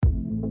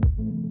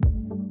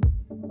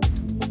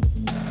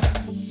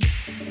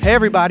Hey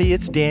everybody,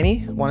 it's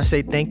Danny. I want to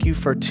say thank you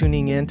for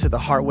tuning in to the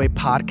Heartway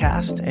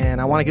podcast,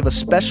 and I want to give a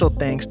special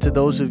thanks to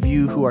those of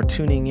you who are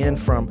tuning in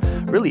from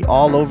really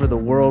all over the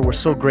world. We're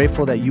so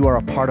grateful that you are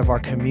a part of our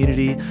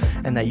community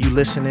and that you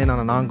listen in on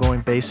an ongoing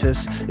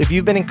basis. If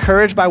you've been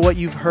encouraged by what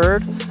you've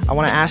heard, I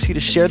want to ask you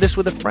to share this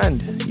with a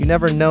friend. You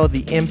never know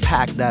the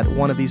impact that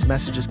one of these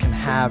messages can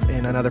have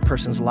in another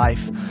person's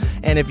life.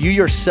 And if you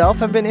yourself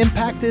have been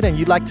impacted and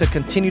you'd like to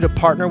continue to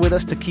partner with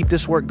us to keep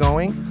this work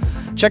going,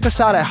 check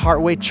us out at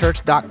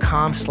heartwaychurch.com/give.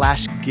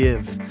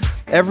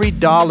 Every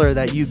dollar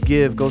that you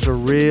give goes a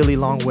really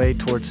long way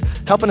towards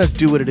helping us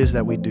do what it is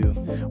that we do.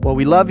 Well,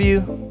 we love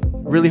you.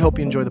 Really hope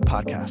you enjoy the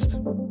podcast.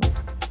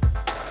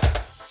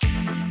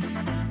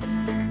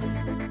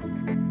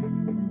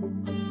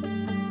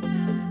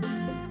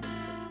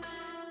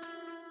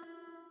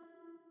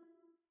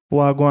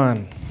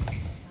 Wagwan.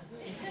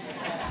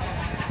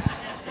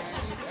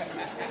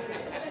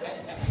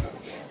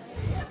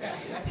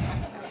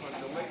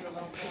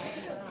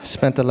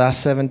 Spent the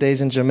last 7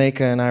 days in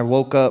Jamaica, and I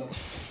woke up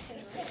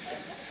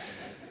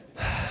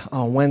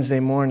on Wednesday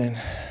morning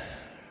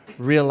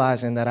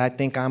realizing that I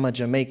think I'm a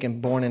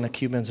Jamaican born in a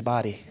Cuban's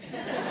body.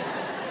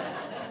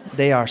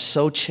 They are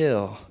so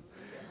chill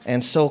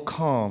and so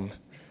calm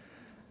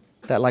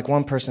that, like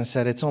one person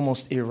said, it's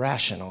almost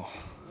irrational.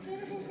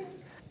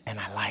 And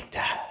I like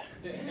that.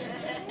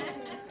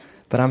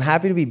 But I'm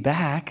happy to be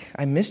back.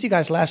 I missed you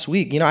guys last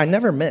week. You know, I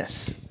never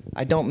miss.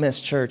 I don't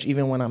miss church,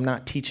 even when I'm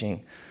not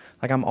teaching.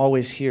 Like, I'm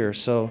always here.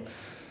 So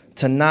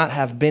to not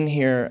have been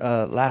here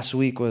last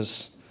week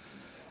was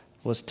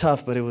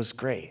tough, but it was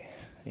great.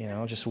 You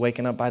know, just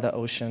waking up by the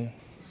ocean.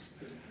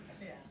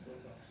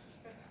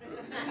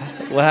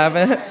 What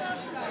happened?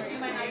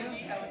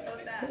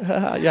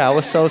 Yeah, I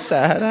was so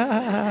sad.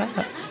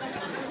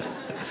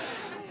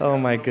 Oh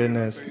my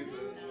goodness.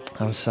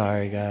 I'm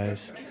sorry,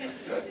 guys.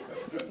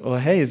 Well,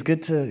 hey, it's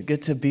good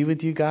to be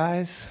with you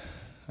guys.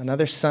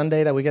 Another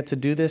Sunday that we get to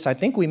do this. I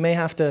think we may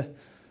have to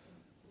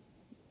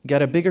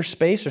get a bigger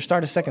space or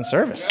start a second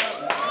service.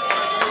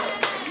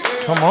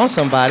 Come on,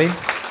 somebody.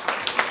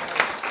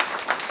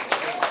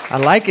 I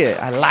like it.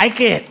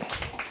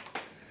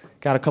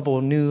 Got a couple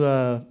of new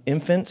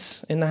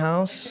infants in the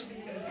house.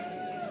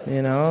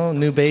 You know,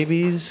 new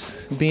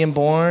babies being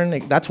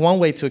born. That's one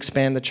way to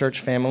expand the church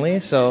family.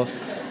 So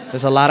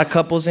there's a lot of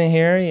couples in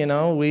here. You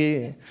know,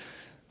 we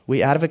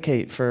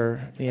advocate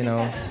for, you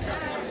know,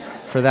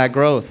 for that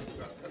growth.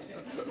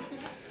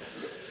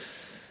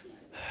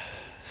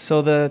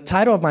 So the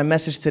title of my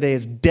message today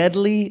is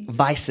Deadly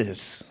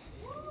Vices.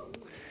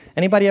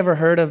 Anybody ever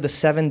heard of the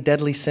 7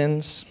 deadly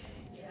sins?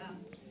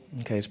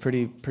 Okay, it's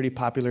pretty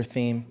popular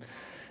theme.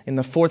 In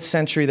the 4th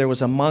century, there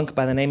was a monk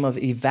by the name of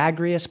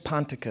Evagrius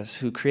Ponticus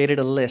who created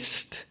a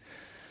list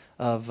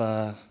of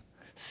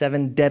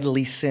 7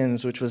 deadly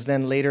sins, which was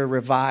then later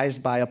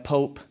revised by a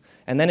pope.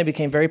 And then it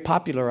became very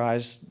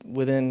popularized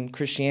within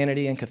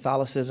Christianity and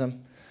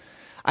Catholicism.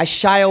 I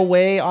shy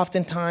away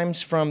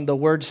oftentimes from the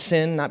word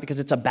sin, not because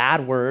it's a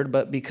bad word,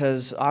 but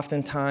because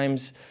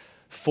oftentimes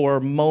for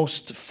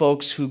most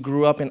folks who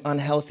grew up in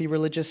unhealthy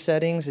religious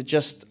settings, it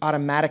just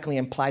automatically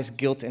implies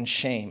guilt and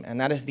shame.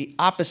 And that is the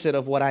opposite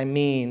of what I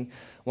mean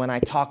when I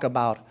talk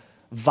about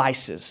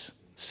vices.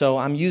 So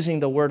I'm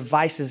using the word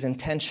vices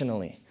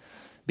intentionally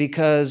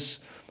because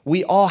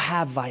we all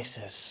have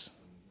vices.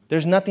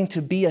 There's nothing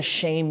to be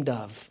ashamed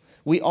of.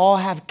 We all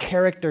have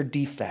character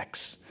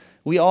defects.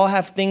 We all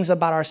have things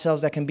about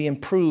ourselves that can be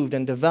improved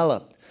and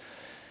developed.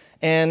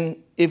 And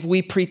if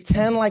we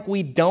pretend like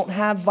we don't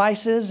have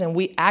vices and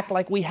we act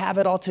like we have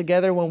it all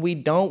together when we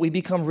don't, we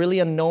become really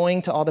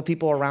annoying to all the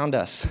people around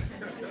us.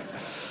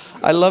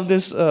 I love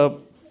this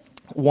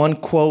one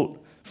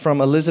quote from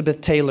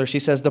Elizabeth Taylor. She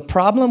says, "The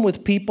problem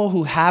with people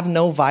who have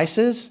no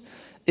vices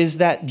is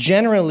that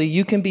generally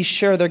you can be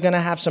sure they're going to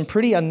have some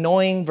pretty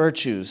annoying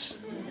virtues."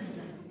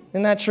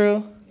 Isn't that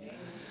true?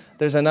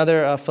 There's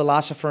another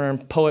philosopher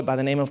and poet by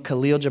the name of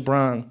Khalil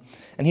Gibran.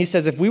 And he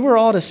says, if we were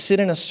all to sit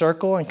in a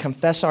circle and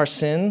confess our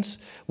sins,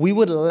 we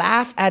would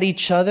laugh at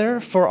each other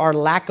for our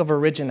lack of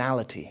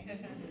originality.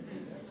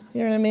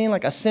 You know what I mean?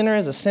 Like a sinner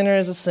is a sinner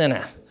is a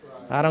sinner.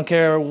 I don't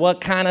care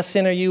what kind of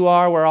sinner you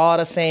are, we're all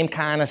the same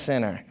kind of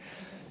sinner.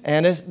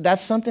 And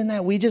that's something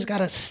that we just got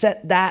to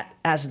set that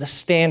as the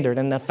standard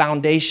and the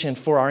foundation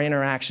for our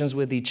interactions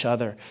with each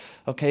other.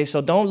 Okay,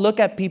 so don't look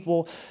at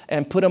people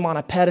and put them on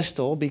a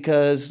pedestal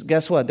because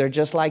guess what? They're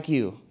just like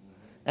you.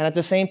 And at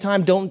the same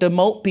time, don't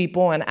demote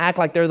people and act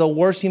like they're the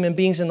worst human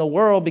beings in the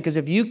world because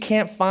if you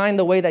can't find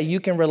the way that you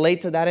can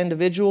relate to that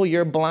individual,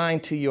 you're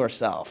blind to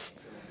yourself.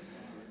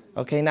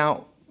 Okay,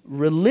 now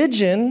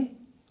religion,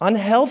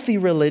 unhealthy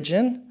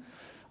religion,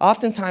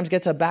 oftentimes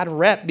gets a bad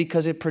rep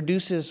because it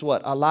produces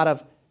what? A lot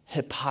of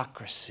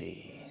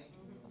hypocrisy.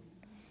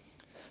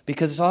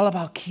 Because it's all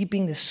about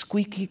keeping this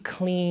squeaky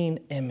clean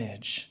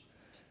image.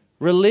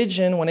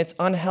 Religion, when it's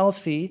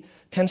unhealthy,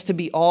 tends to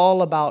be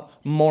all about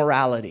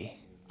morality.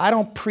 I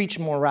don't preach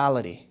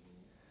morality.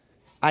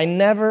 I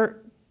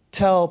never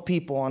tell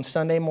people on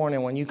Sunday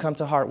morning when you come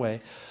to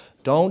Heartway,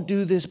 don't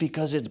do this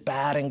because it's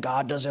bad and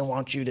God doesn't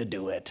want you to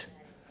do it.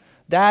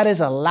 that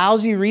is a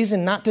lousy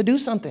reason not to do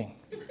something.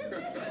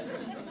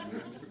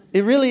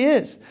 It really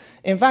is.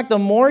 In fact, the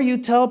more you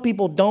tell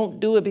people don't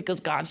do it because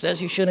God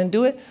says you shouldn't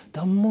do it,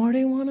 the more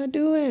they want to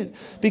do it.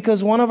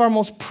 Because one of our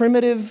most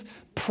primitive,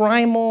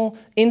 primal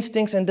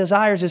instincts and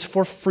desires is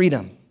for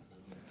freedom.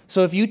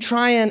 So if you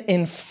try and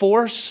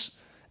enforce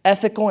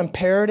ethical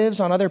imperatives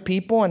on other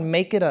people and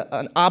make it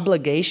an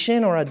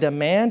obligation or a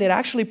demand, it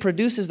actually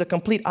produces the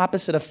complete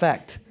opposite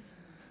effect.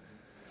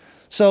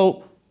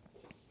 So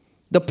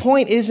the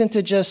point isn't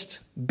to just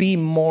be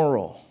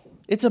moral.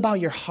 It's about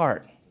your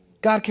heart.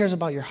 God cares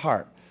about your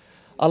heart.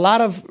 A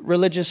lot of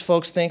religious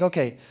folks think,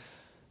 okay,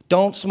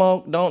 don't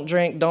smoke, don't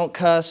drink, don't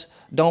cuss,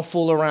 don't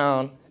fool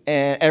around,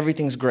 and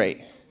everything's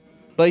great.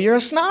 But you're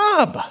a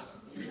snob.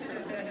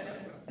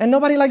 And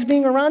nobody likes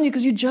being around you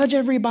because you judge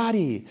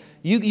everybody.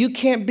 You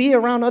can't be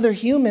around other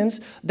humans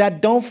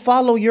that don't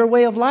follow your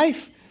way of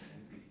life.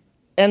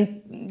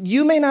 And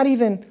you may not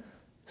even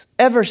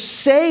ever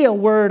say a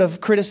word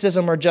of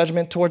criticism or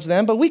judgment towards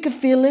them, but we could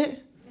feel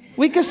it.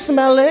 We could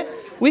smell it.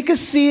 We could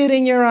see it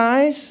in your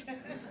eyes.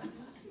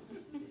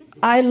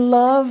 I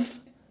love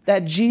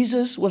that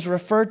Jesus was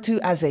referred to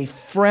as a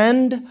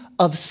friend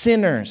of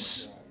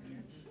sinners.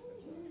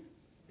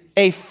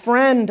 A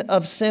friend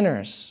of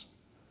sinners.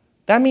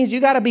 That means you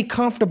got to be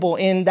comfortable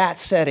in that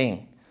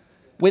setting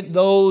with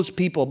those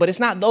people. But it's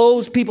not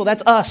those people,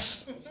 that's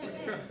us.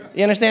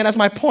 You understand? That's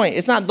my point.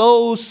 It's not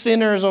those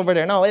sinners over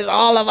there. No, it's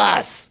all of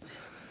us.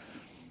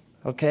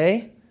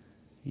 Okay?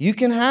 You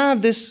can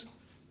have this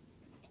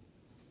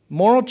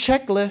moral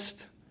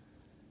checklist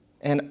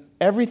and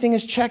everything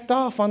is checked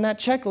off on that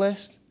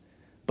checklist,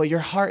 but your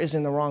heart is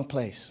in the wrong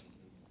place.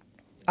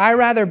 I'd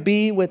rather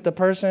be with the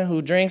person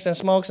who drinks and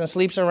smokes and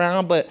sleeps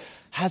around, but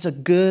has a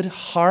good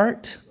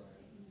heart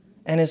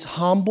and is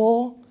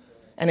humble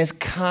and is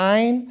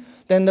kind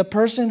than the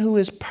person who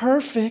is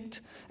perfect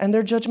and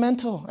they're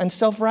judgmental and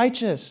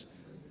self-righteous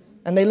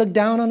and they look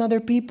down on other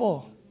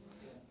people.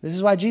 This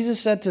is why Jesus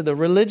said to the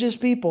religious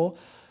people,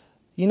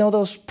 you know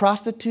those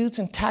prostitutes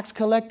and tax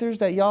collectors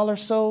that y'all are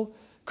so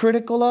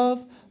critical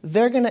of?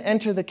 They're going to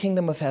enter the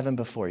kingdom of heaven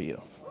before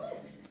you.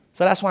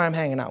 So that's why I'm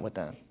hanging out with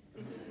them.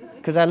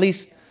 Because at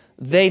least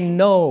they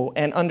know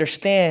and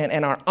understand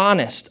and are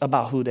honest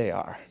about who they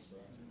are.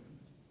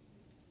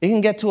 You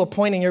can get to a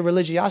point in your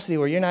religiosity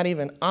where you're not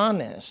even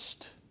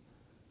honest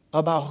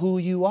about who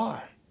you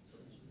are.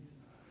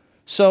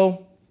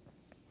 So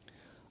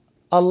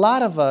a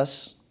lot of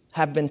us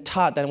have been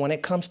taught that when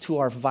it comes to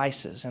our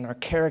vices and our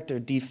character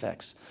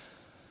defects,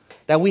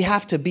 that we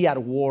have to be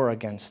at war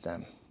against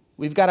them.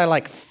 We've got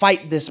to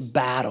fight this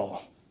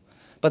battle.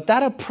 But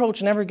that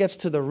approach never gets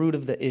to the root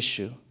of the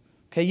issue.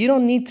 Okay, you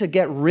don't need to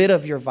get rid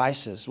of your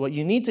vices. What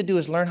you need to do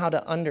is learn how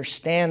to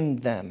understand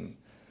them,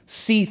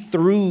 see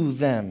through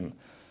them.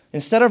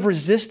 Instead of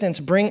resistance,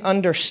 bring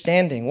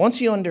understanding.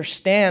 Once you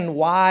understand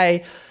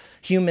why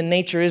human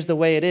nature is the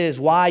way it is,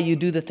 why you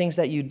do the things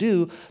that you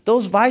do,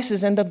 those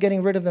vices end up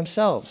getting rid of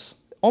themselves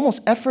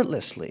almost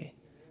effortlessly.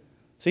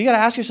 So you got to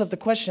ask yourself the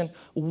question,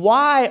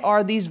 why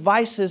are these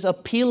vices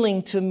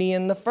appealing to me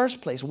in the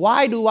first place?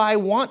 Why do I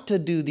want to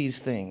do these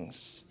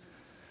things?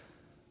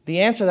 The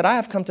answer that I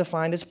have come to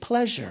find is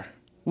pleasure.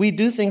 We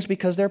do things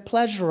because they're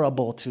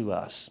pleasurable to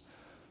us.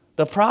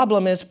 The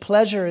problem is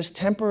pleasure is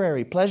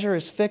temporary. Pleasure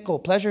is fickle.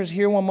 Pleasure is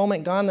here one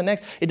moment, gone the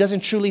next. It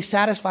doesn't truly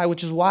satisfy,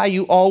 which is why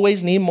you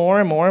always need more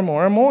and more and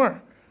more and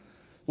more.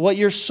 What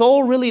your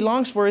soul really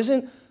longs for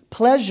isn't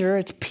pleasure,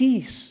 it's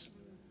peace.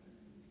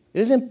 It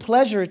isn't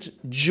pleasure, it's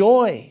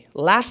joy,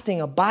 lasting,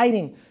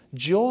 abiding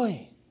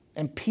joy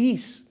and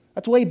peace.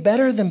 That's way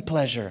better than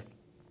pleasure.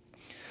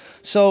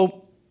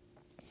 So,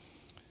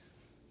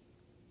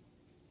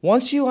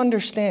 once you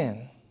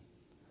understand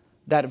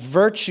that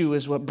virtue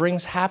is what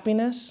brings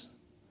happiness,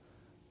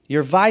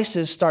 your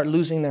vices start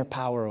losing their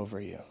power over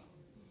you.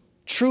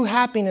 True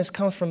happiness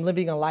comes from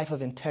living a life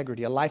of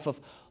integrity, a life of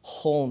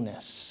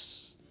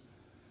wholeness.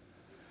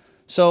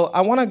 So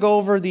I want to go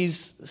over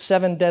these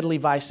 7 deadly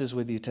vices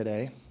with you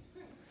today.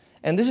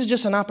 And this is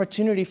just an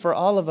opportunity for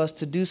all of us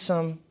to do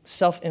some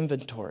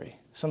self-inventory,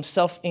 some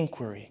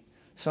self-inquiry,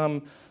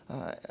 some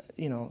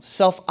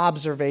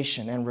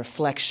self-observation and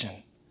reflection.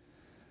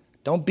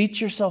 Don't beat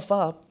yourself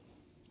up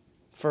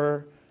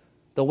for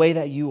the way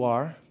that you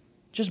are.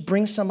 Just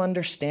bring some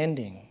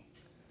understanding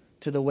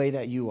to the way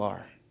that you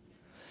are.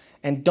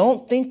 And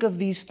don't think of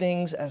these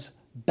things as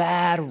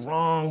bad,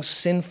 wrong,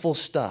 sinful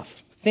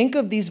stuff. Think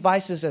of these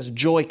vices as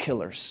joy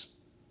killers.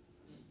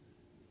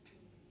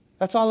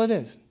 That's all it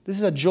is. This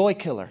is a joy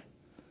killer.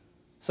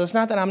 So it's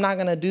not that I'm not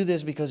going to do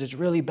this because it's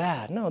really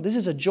bad. No, this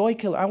is a joy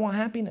killer. I want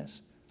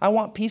happiness. I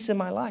want peace in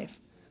my life.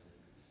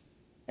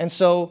 And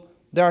so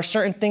there are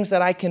certain things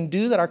that I can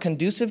do that are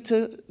conducive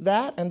to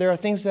that, and there are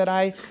things that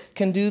I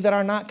can do that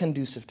are not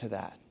conducive to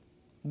that.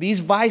 These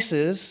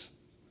vices,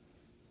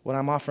 what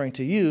I'm offering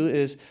to you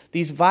is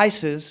these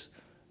vices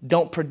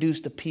don't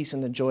produce the peace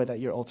and the joy that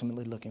you're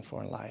ultimately looking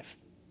for in life.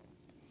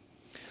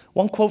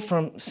 One quote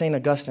from St.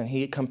 Augustine,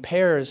 he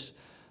compares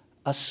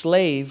a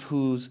slave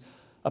who's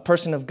a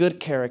person of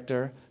good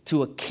character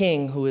to a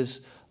king who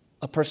is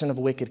a person of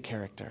wicked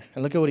character.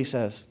 And look at what he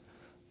says.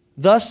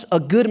 Thus, a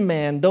good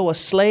man, though a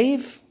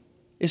slave,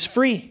 is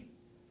free.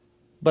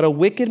 But a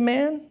wicked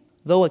man,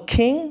 though a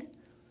king,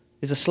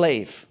 is a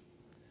slave.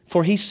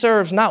 For he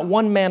serves not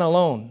one man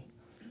alone,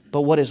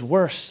 but what is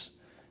worse,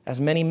 as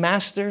many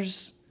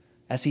masters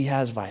as he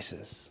has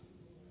vices.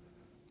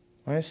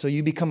 All right, so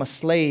you become a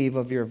slave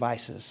of your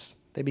vices.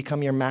 They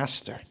become your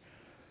master.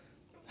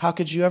 How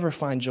could you ever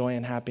find joy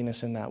and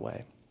happiness in that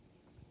way?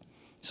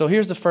 So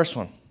here's the first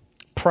one.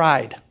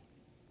 Pride.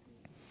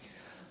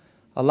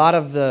 A lot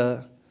of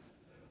the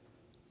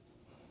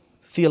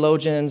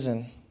theologians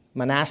and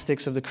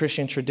monastics of the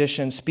Christian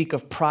tradition speak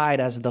of pride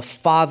as the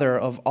father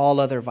of all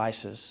other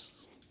vices.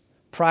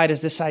 Pride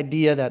is this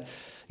idea that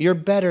you're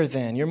better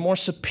than, you're more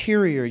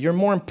superior, you're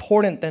more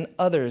important than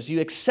others. You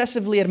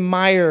excessively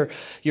admire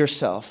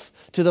yourself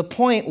to the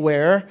point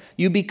where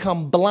you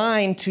become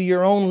blind to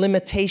your own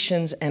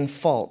limitations and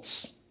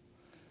faults.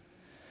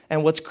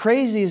 And what's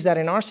crazy is that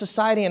in our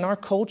society, in our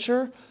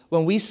culture,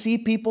 when we see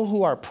people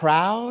who are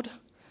proud,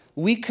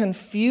 we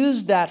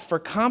confuse that for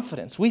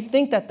confidence. We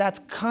think that that's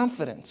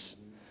confidence.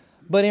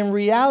 But in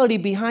reality,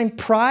 behind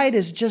pride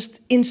is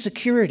just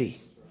insecurity.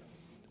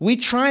 We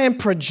try and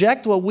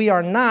project what we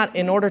are not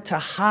in order to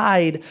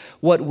hide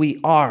what we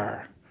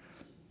are.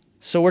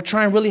 So we're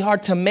trying really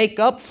hard to make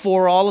up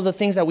for all of the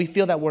things that we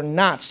feel that we're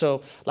not.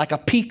 So like a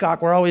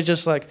peacock, we're always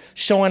just like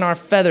showing our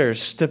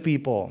feathers to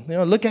people. You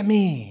know, look at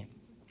me.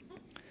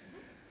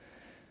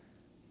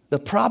 The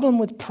problem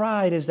with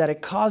pride is that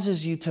it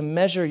causes you to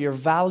measure your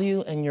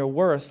value and your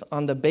worth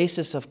on the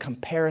basis of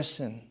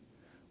comparison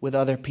with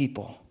other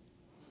people.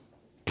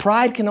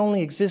 Pride can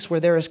only exist where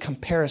there is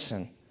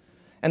comparison.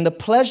 And the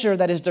pleasure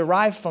that is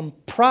derived from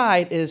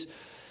pride is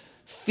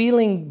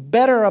feeling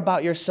better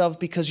about yourself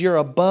because you're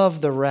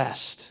above the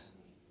rest.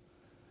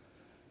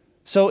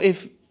 So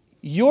if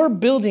you're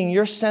building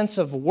your sense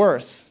of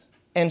worth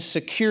and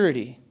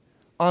security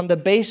on the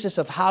basis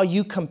of how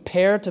you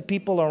compare to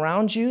people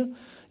around you,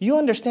 you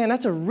understand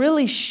that's a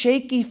really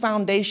shaky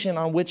foundation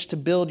on which to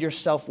build your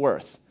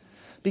self-worth.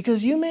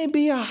 Because you may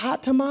be a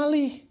hot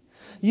tamale.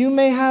 You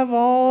may have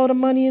all the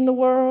money in the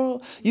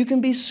world. You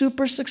can be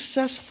super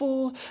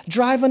successful,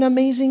 drive an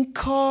amazing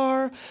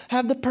car,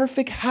 have the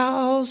perfect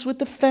house with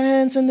the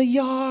fence and the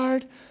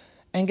yard.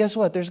 And guess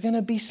what? There's going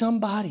to be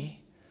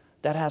somebody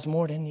that has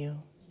more than you.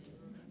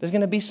 There's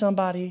going to be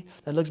somebody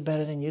that looks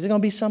better than you. There's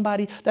going to be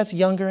somebody that's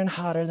younger and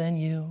hotter than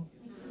you.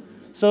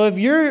 So if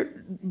you're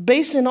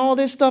basing all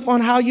this stuff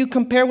on how you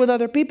compare with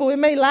other people, it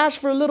may last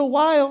for a little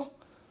while,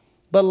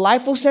 but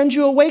life will send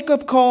you a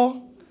wake-up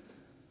call.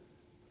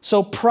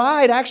 So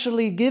pride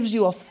actually gives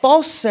you a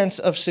false sense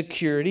of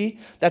security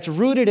that's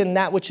rooted in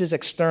that which is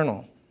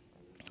external.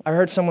 I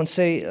heard someone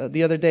say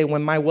the other day,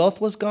 when my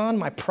wealth was gone,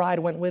 my pride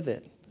went with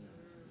it.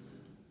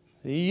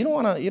 You don't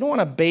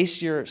want to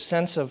base your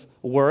sense of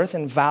worth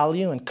and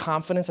value and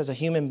confidence as a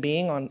human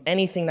being on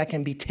anything that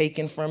can be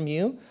taken from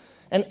you.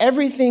 And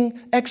everything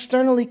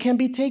externally can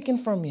be taken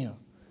from you.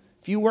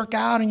 If you work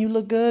out and you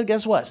look good,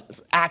 guess what?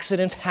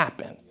 Accidents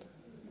happen.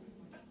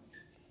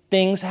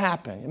 Things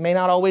happen. It may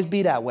not always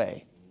be that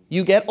way.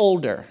 You get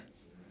older.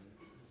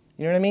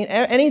 You know what I mean?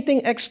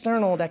 Anything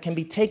external that can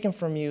be taken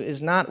from you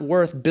is not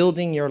worth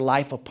building your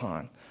life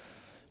upon.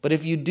 But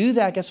if you do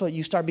that, guess what?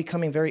 You start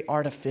becoming very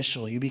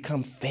artificial. You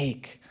become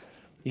fake.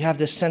 You have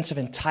this sense of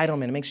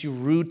entitlement. It makes you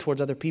rude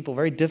towards other people,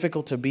 very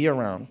difficult to be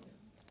around.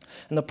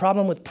 And the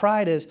problem with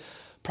pride is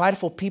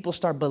prideful people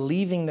start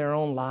believing their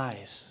own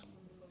lies.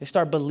 They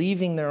start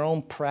believing their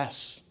own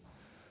press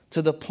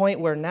to the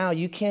point where now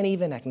you can't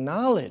even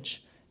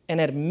acknowledge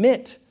and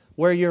admit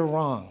where you're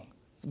wrong.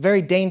 It's a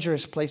very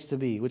dangerous place to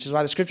be, which is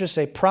why the scriptures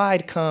say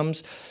pride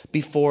comes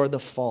before the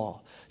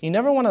fall. You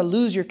never want to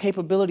lose your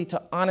capability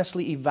to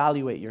honestly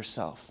evaluate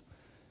yourself.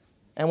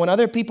 And when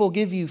other people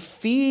give you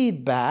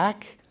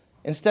feedback,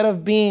 instead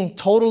of being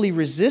totally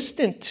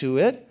resistant to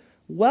it,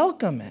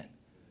 welcome it.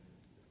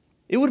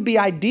 It would be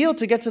ideal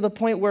to get to the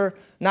point where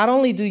not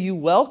only do you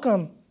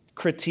welcome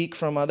critique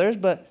from others,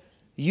 but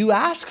you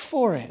ask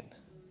for it.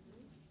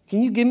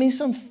 Can you give me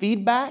some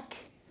feedback?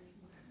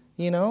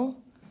 You know,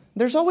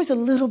 there's always a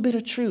little bit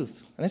of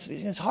truth. And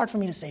it's hard for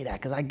me to say that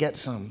because I get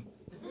some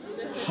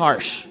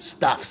harsh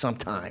stuff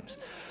sometimes.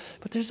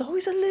 But there's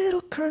always a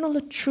little kernel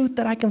of truth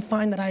that I can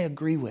find that I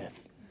agree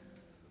with.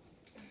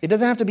 It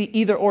doesn't have to be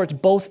either or, it's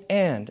both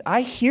and.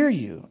 I hear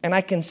you, and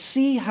I can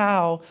see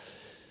how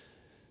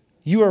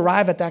you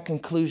arrive at that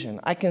conclusion.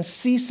 I can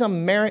see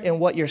some merit in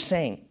what you're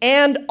saying.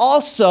 And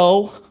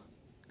also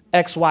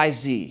X, Y,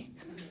 Z.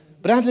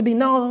 But it has to be,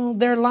 no,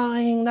 they're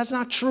lying. That's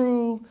not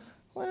true.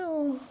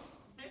 Well,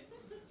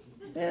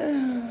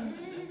 yeah.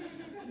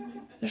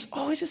 There's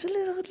always just a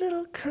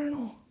little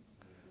kernel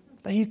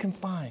that you can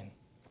find.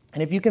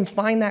 And if you can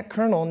find that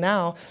kernel,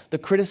 now the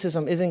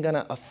criticism isn't going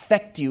to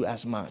affect you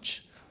as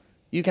much.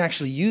 You can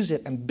actually use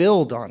it and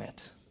build on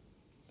it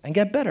and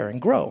get better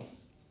and grow.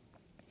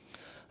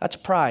 That's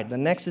pride. The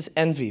next is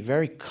envy,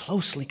 very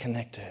closely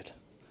connected.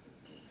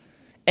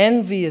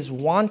 Envy is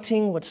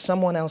wanting what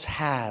someone else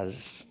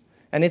has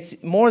And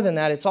it's more than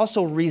that. It's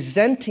also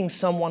resenting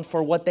someone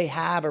for what they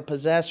have or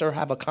possess or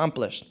have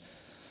accomplished.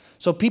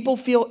 So people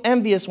feel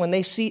envious when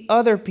they see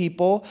other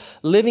people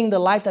living the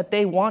life that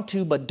they want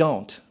to but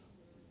don't.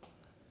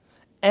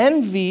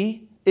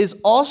 Envy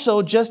is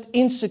also just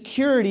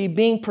insecurity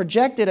being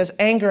projected as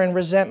anger and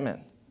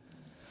resentment.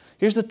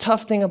 Here's the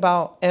tough thing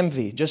about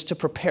envy, just to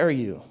prepare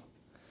you.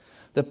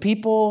 The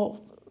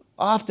people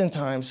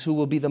oftentimes who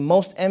will be the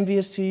most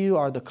envious to you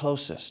are the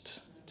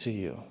closest to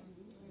you.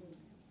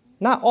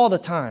 Not all the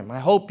time. I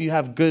hope you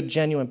have good,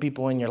 genuine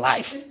people in your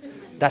life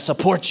that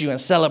support you and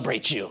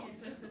celebrate you.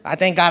 I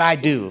thank God I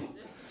do.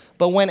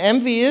 But when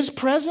envy is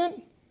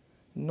present,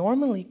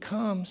 normally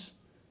comes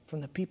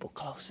from the people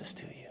closest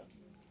to you.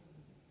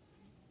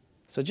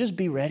 So just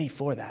be ready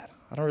for that.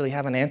 I don't really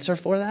have an answer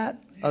for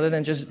that other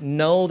than just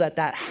know that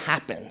that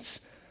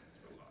happens.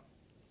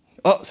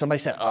 Oh, somebody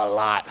said a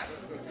lot.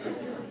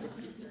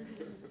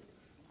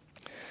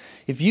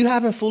 If you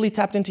haven't fully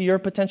tapped into your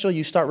potential,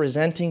 you start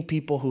resenting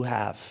people who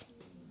have.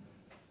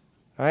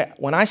 All right?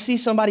 When I see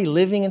somebody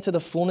living into the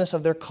fullness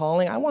of their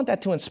calling, I want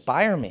that to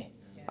inspire me.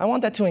 I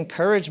want that to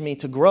encourage me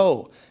to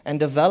grow and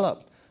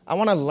develop. I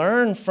want to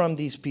learn from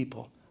these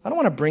people. I don't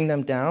want to bring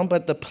them down,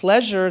 but the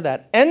pleasure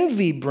that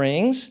envy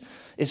brings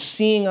is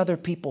seeing other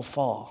people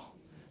fall.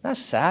 That's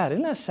sad.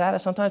 Isn't that sad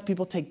that sometimes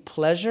people take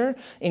pleasure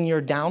in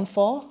your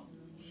downfall?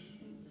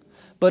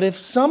 But if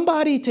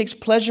somebody takes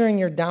pleasure in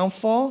your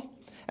downfall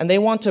and they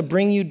want to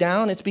bring you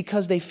down, it's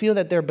because they feel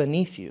that they're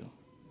beneath you.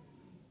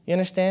 You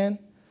understand?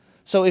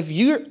 So if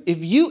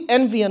you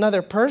envy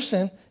another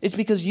person, it's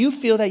because you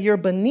feel that you're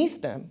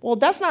beneath them. Well,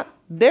 that's not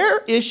their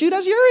issue,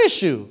 that's your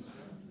issue.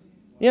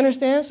 You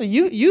understand? So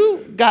you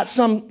got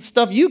some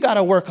stuff you got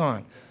to work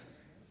on.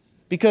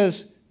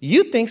 Because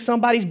you think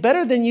somebody's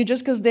better than you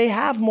just because they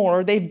have more,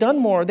 or they've done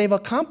more, or they've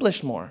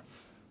accomplished more.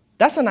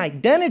 That's an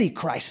identity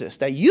crisis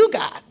that you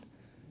got.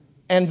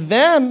 And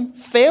them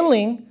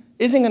failing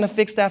isn't going to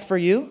fix that for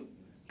you,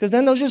 because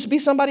then there'll just be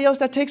somebody else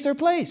that takes their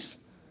place.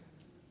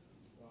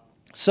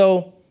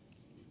 So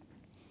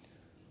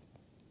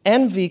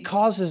envy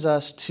causes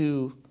us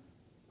to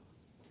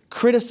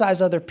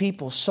criticize other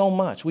people so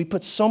much. We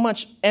put so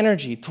much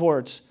energy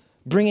towards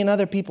bringing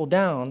other people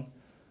down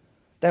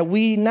that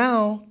we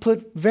now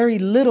put very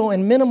little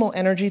and minimal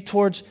energy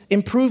towards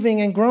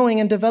improving and growing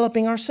and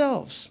developing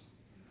ourselves.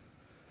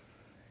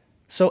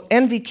 So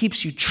envy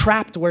keeps you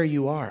trapped where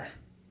you are.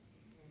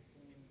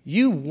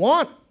 You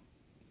want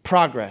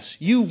progress.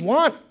 You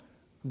want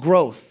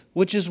growth,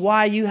 which is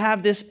why you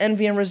have this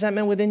envy and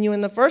resentment within you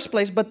in the first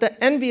place. But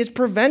the envy is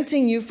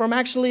preventing you from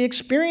actually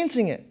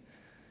experiencing it.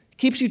 It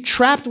keeps you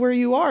trapped where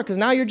you are, because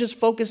now you're just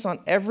focused on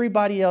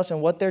everybody else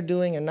and what they're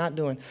doing and not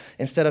doing,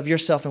 instead of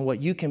yourself and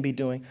what you can be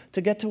doing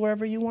to get to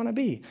wherever you want to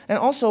be. And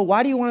also,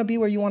 why do you want to be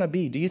where you want to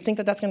be? Do you think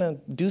that that's going to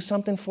do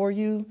something for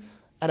you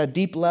at a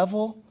deep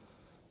level?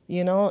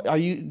 You know, are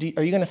you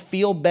going to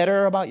feel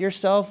better about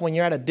yourself when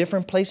you're at a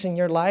different place in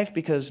your life?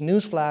 Because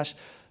newsflash,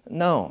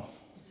 no.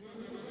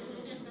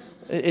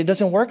 It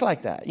doesn't work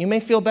like that. You may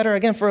feel better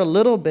again for a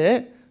little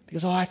bit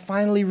because, I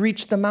finally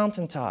reached the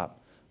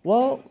mountaintop.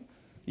 Well,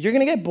 you're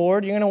going to get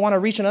bored. You're going to want to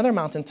reach another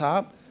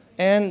mountaintop,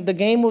 and the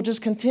game will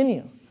just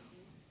continue.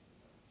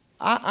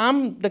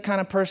 I'm the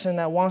kind of person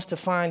that wants to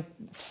find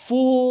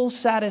full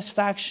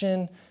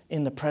satisfaction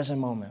in the present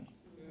moment.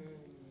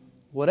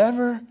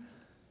 Whatever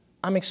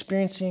I'm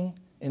experiencing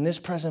in this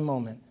present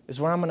moment is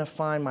where I'm going to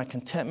find my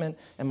contentment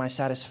and my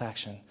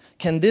satisfaction.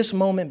 Can this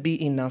moment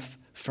be enough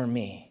for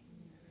me?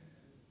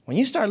 When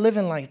you start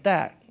living like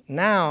that,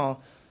 now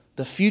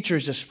the future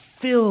is just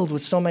filled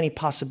with so many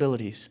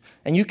possibilities.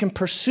 And you can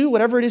pursue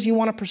whatever it is you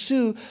want to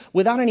pursue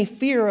without any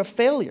fear of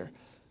failure,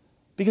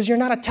 because you're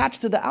not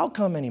attached to the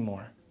outcome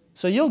anymore.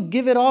 So you'll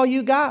give it all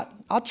you got.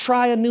 I'll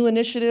try a new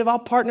initiative. I'll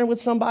partner with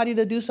somebody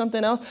to do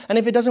something else. And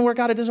if it doesn't work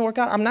out, it doesn't work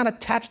out. I'm not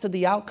attached to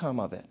the outcome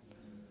of it.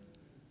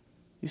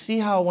 You see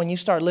how when you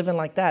start living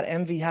like that,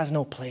 envy has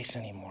no place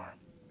anymore.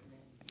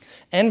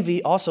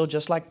 Envy also,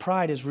 just like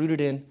pride, is rooted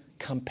in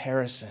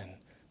comparison.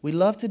 We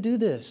love to do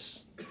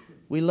this.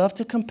 We love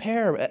to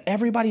compare.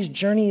 Everybody's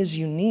journey is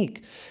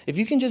unique. If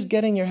you can just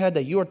get in your head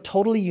that you are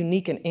totally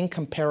unique and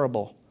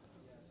incomparable,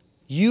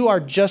 you are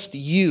just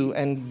you,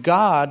 and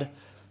God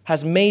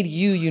has made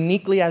you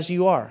uniquely as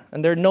you are.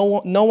 And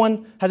no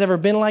one has ever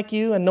been like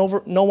you, and no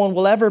one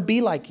will ever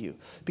be like you,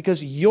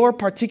 because your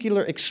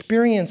particular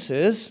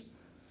experiences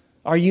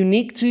are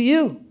unique to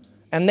you,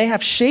 and they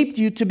have shaped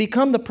you to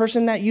become the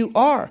person that you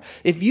are.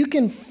 If you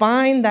can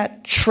find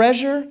that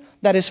treasure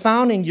that is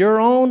found in your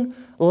own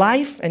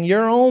life and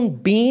your own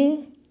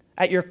being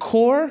at your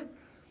core,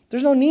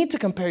 there's no need to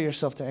compare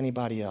yourself to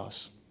anybody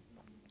else.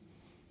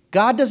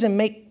 God doesn't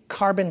make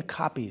carbon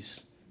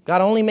copies.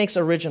 God only makes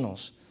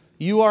originals.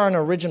 You are an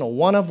original,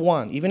 one of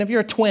one, even if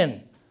you're a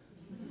twin.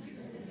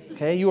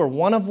 Okay, you are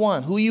one of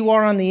one. Who you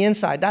are on the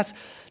inside,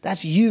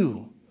 that's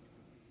you.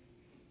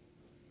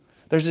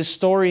 There's this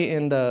story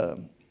in the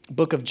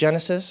book of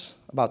Genesis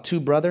about two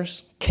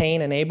brothers,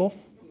 Cain and Abel.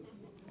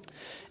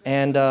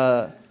 And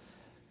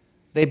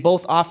they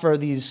both offer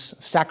these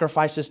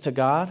sacrifices to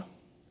God.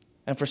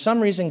 And for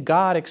some reason,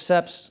 God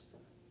accepts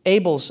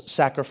Abel's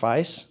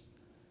sacrifice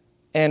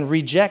and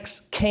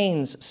rejects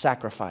Cain's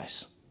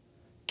sacrifice.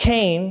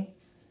 Cain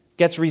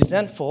gets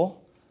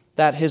resentful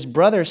that his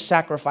brother's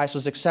sacrifice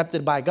was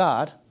accepted by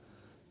God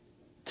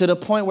to the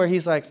point where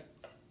he's like,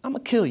 I'm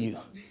going to kill you.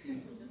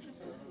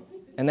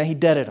 And then he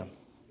deaded him.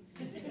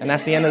 And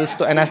that's the end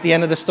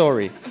of the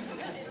story.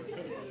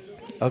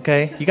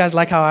 Okay? You guys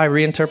like how I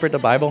reinterpret the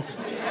Bible?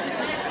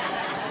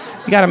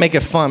 You got to make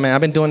it fun, man.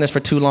 I've been doing this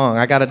for too long.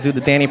 I got to do the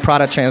Danny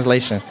Prada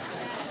translation.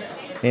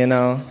 You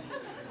know?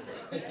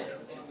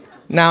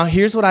 Now,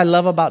 here's what I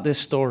love about this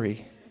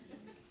story.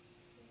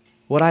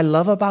 What I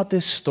love about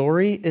this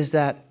story is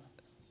that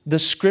the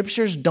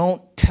scriptures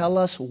don't tell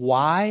us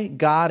why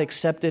God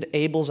accepted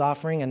Abel's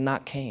offering and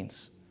not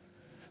Cain's.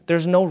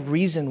 There's no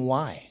reason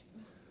why.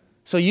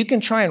 So you can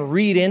try and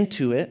read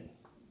into it,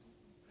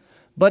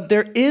 but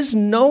there is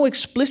no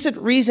explicit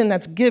reason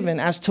that's given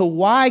as to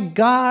why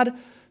God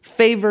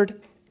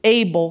favored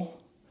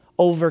Abel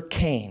over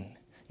Cain.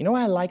 You know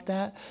why I like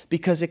that?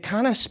 Because it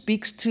kind of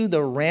speaks to the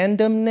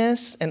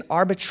randomness and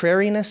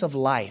arbitrariness of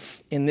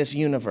life in this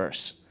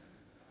universe.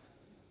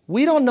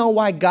 We don't know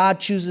why God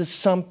chooses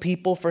some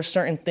people for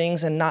certain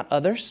things and not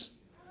others.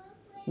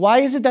 Why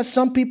is it that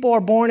some people are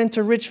born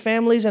into rich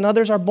families and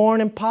others are born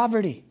in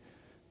poverty?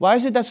 Why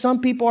is it that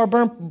some people are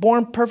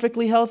born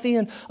perfectly healthy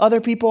and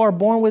other people are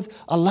born with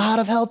a lot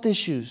of health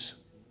issues?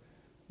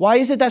 Why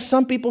is it that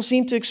some people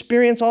seem to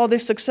experience all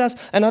this success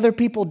and other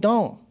people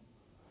don't?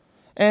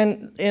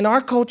 And in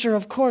our culture,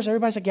 of course,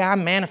 everybody's like, yeah, I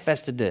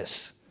manifested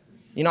this.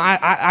 You know,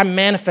 I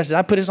manifested.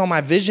 I put this on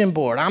my vision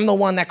board. I'm the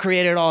one that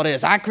created all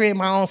this. I create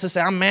my own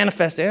success. I'm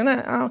manifested. And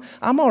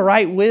I'm all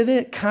right with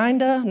it,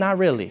 kind of, not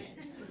really.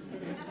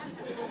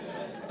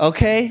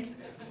 Okay?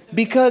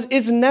 Because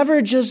it's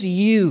never just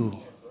you.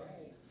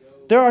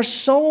 There are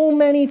so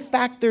many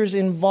factors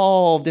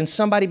involved in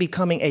somebody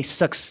becoming a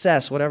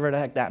success, whatever the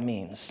heck that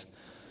means.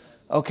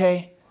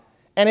 Okay?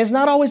 And it's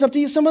not always up to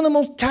you. Some of the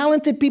most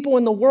talented people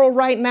in the world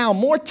right now,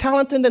 more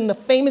talented than the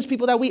famous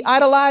people that we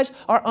idolize,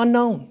 are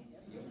unknown.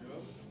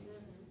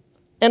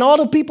 And all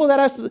the people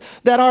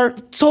that are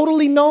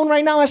totally known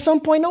right now, at some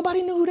point,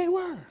 nobody knew who they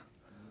were.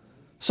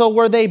 So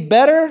were they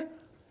better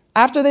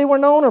after they were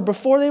known or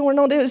before they were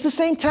known? It's the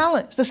same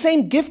talent. It's the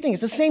same gifting.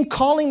 It's the same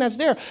calling that's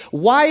there.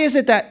 Why is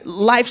it that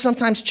life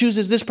sometimes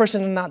chooses this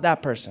person and not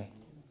that person?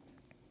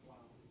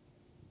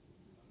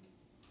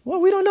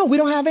 Well, we don't know. We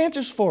don't have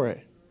answers for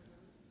it.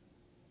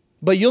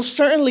 But you'll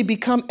certainly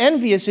become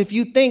envious if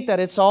you think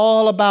that it's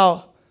all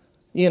about,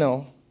 you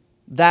know,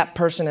 that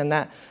person and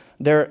that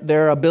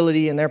their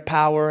ability and their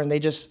power, and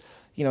they've just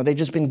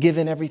been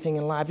given everything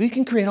in life. We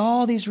can create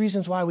all these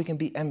reasons why we can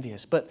be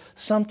envious, but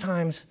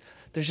sometimes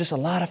there's just a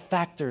lot of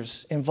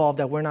factors involved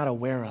that we're not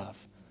aware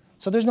of.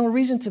 So there's no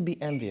reason to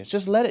be envious.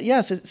 Just let it.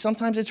 Yes,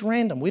 sometimes it's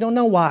random. We don't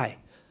know why.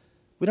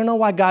 We don't know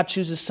why God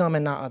chooses some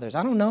and not others.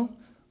 I don't know.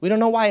 We don't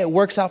know why it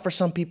works out for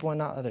some people and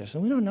not others.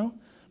 And we don't know,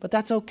 but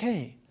that's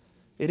okay.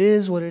 It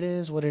is what it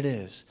is, what it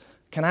is.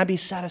 Can I be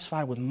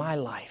satisfied with my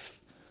life?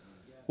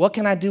 What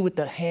can I do with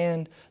the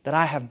hand that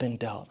I have been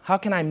dealt? How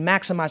can I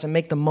maximize and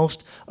make the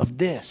most of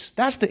this?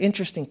 That's the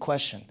interesting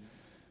question.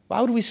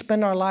 Why would we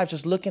spend our lives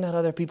just looking at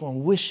other people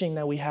and wishing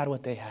that we had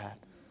what they had?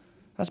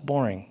 That's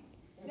boring.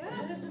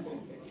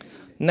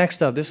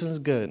 Next up, this is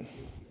good.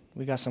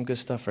 We got some good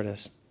stuff for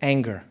this.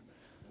 Anger.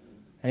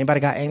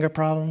 Anybody got anger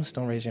problems?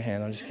 Don't raise your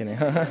hand. I'm just kidding.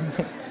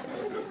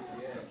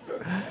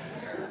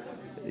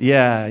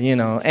 Yeah, you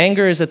know,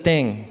 anger is a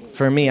thing.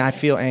 For me, I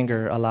feel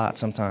anger a lot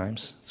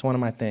sometimes. It's one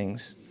of my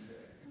things.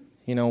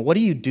 You know, what do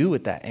you do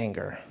with that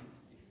anger?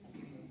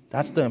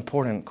 That's the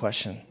important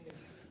question.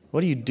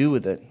 What do you do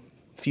with it?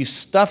 If you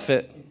stuff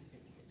it,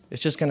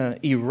 it's just going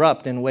to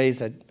erupt in ways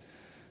that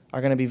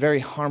are going to be very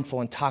harmful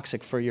and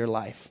toxic for your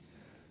life.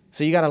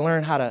 So you got to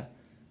learn how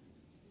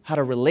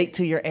to relate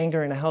to your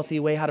anger in a healthy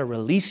way, how to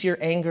release your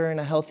anger in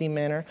a healthy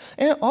manner.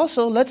 And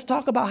also, let's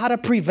talk about how to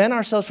prevent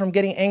ourselves from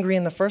getting angry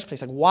in the first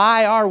place. Like,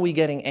 why are we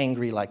getting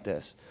angry like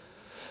this?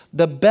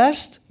 The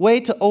best way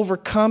to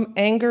overcome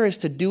anger is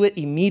to do it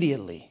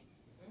immediately.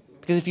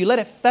 Because if you let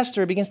it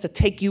fester, it begins to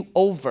take you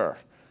over.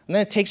 And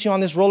then it takes you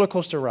on this roller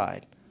coaster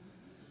ride.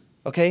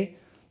 Okay?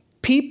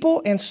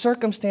 People and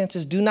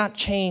circumstances do not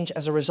change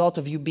as a result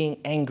of you being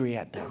angry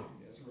at them.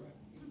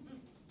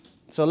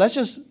 So let's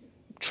just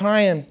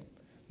try and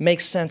make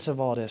sense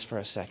of all this for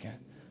a second.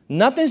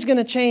 Nothing's going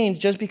to change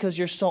just because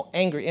you're so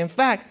angry. In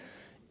fact,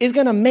 it's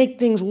going to make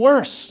things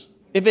worse.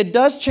 If it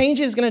does change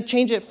it, it's going to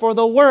change it for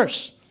the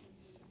worse.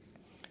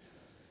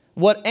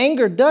 What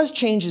anger does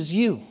change is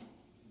you.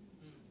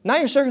 Not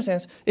your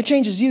circumstance. It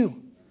changes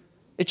you.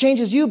 It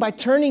changes you by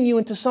turning you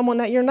into someone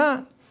that you're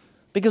not.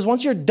 Because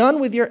once you're done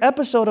with your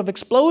episode of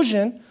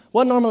explosion,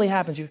 what normally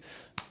happens?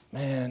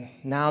 Man,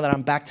 now that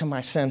I'm back to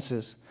my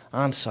senses,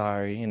 I'm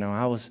sorry.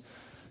 I was,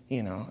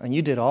 and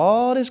you did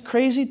all this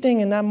crazy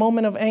thing in that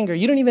moment of anger.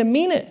 You didn't even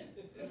mean it.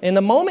 In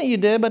the moment you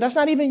did, but that's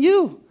not even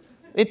you.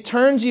 It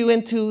turns you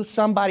into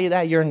somebody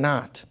that you're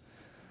not.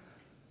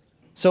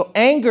 So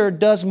anger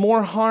does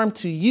more harm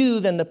to you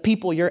than the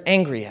people you're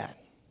angry at.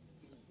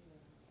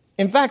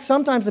 In fact,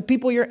 sometimes the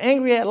people you're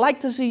angry at like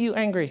to see you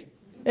angry.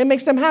 It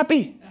makes them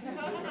happy.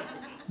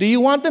 Do you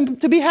want them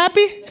to be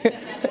happy?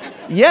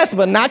 Yes,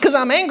 but not because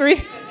I'm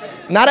angry.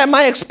 Not at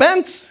my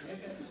expense.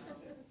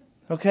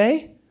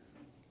 Okay?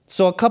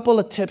 So a couple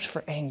of tips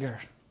for anger.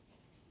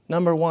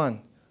 Number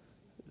one,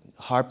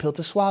 hard pill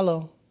to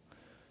swallow.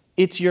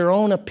 It's your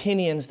own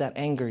opinions that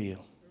anger you.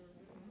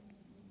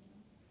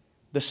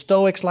 The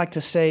Stoics like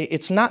to say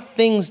it's not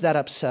things that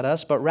upset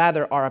us, but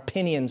rather our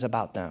opinions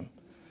about them.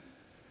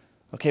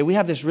 Okay, we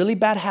have this really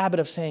bad habit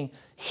of saying,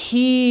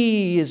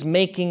 he is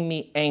making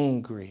me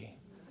angry.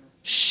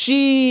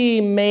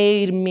 She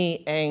made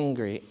me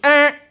angry.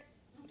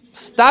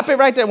 Stop it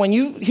right there. When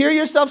you hear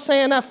yourself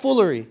saying that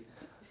foolery,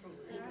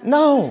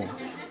 no.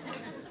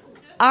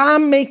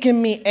 I'm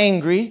making me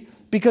angry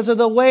because of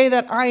the way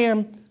that I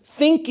am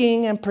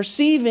thinking and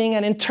perceiving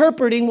and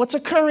interpreting what's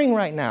occurring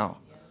right now.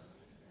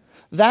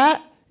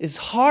 That is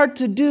hard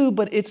to do,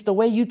 but it's the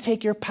way you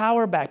take your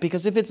power back.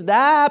 Because if it's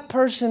that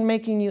person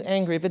making you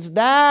angry, if it's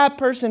that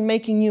person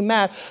making you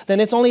mad, then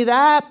it's only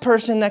that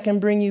person that can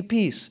bring you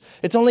peace.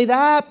 It's only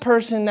that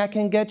person that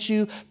can get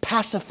you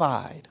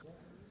pacified.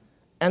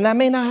 And that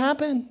may not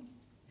happen.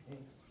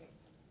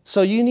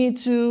 So you need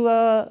to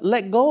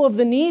let go of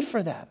the need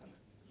for that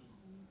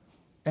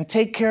and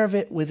take care of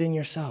it within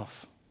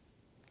yourself.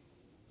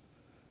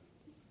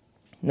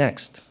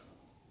 Next.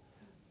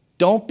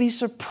 Don't be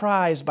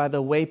surprised by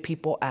the way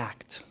people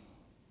act.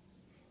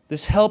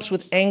 This helps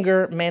with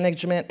anger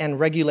management and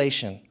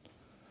regulation.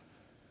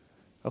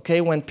 Okay,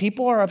 when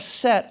people are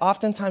upset,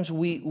 oftentimes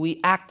we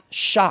act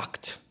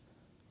shocked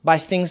by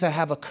things that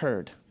have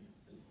occurred.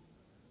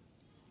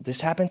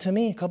 This happened to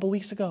me a couple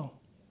weeks ago.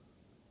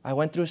 I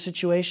went through a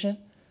situation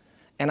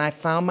and I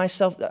found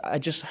myself, I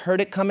just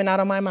heard it coming out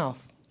of my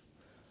mouth.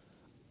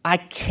 I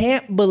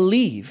can't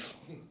believe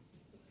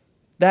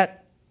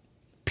that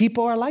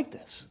people are like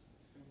this.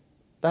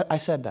 I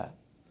said that.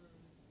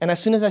 And as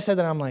soon as I said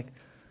that, I'm like,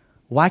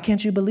 why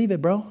can't you believe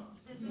it, bro?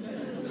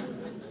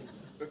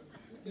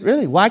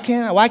 Really, why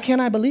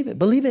can't I believe it?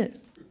 Believe it.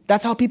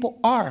 That's how people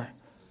are.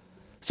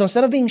 So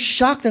instead of being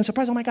shocked and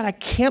surprised, oh my God, I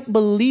can't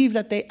believe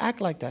that they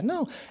act like that.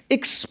 No,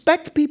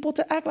 expect people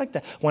to act like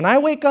that. When I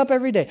wake up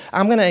every day,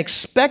 I'm going to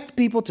expect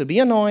people to be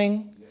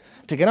annoying,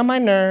 to get on my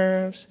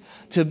nerves,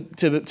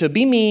 to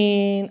be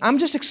mean. I'm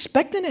just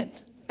expecting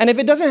it. And if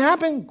it doesn't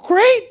happen,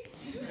 great.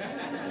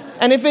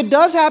 And if it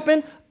does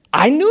happen,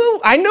 I knew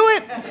it.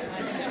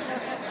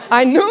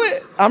 I knew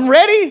it. I'm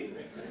ready.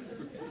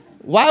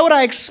 Why would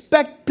I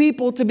expect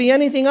people to be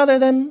anything other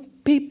than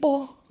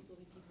people?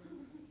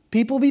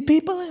 People be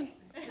peopling.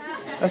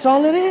 That's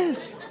all it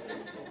is.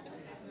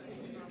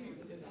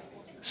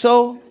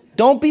 So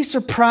don't be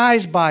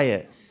surprised by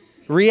it.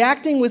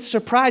 Reacting with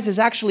surprise is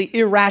actually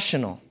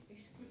irrational.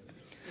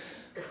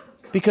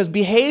 Because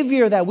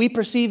behavior that we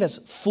perceive as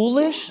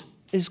foolish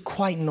is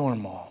quite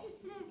normal.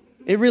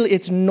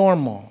 It's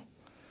normal.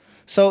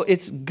 So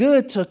it's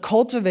good to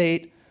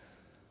cultivate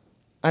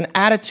an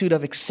attitude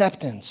of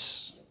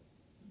acceptance.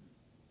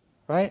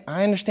 Right?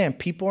 I understand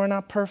people are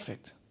not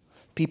perfect.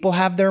 People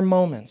have their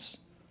moments.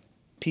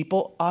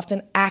 People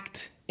often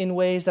act in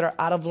ways that are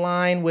out of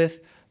line with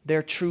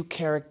their true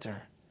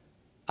character,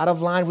 out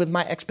of line with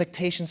my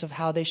expectations of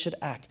how they should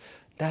act.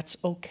 That's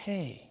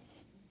okay.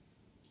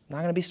 I'm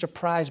not going to be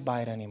surprised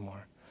by it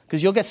anymore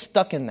because you'll get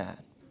stuck in that.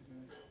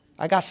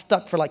 I got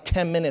stuck for like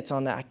 10 minutes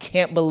on that. I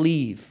can't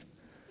believe,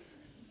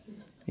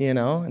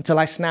 until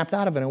I snapped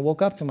out of it and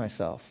woke up to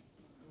myself.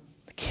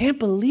 I can't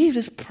believe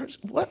this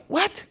person.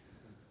 What?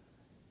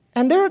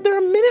 And they're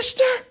a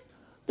minister?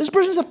 This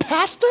person's a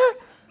pastor?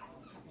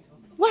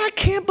 What? I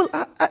can't believe.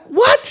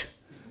 What?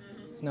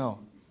 No.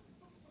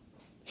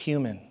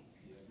 Human.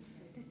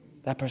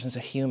 That person's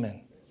a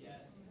human.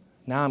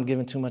 Now I'm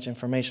giving too much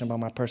information about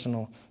my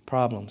personal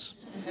problems.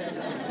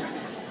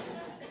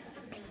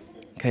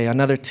 Okay,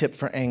 another tip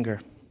for anger.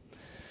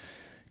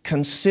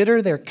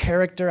 Consider their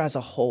character as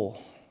a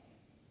whole.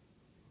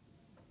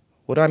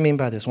 What do I mean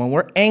by this? When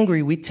we're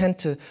angry, we tend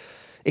to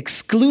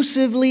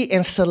exclusively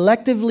and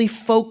selectively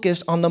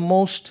focus on the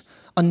most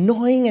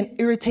annoying and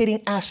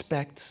irritating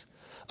aspects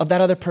of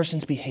that other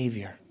person's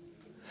behavior.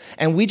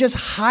 And we just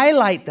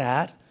highlight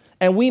that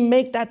and we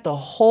make that the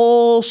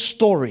whole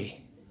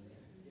story.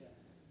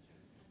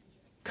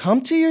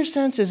 Come to your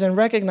senses and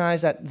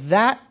recognize that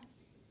that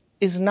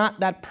is not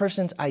that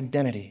person's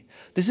identity.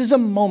 This is a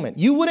moment.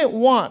 You wouldn't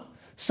want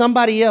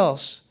somebody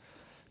else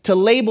to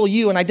label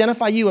you and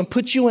identify you and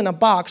put you in a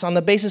box on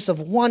the basis of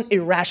one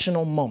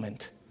irrational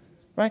moment,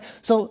 right?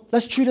 So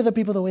let's treat other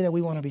people the way that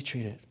we want to be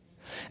treated.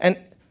 And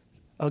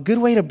a good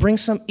way to bring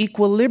some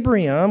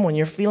equilibrium when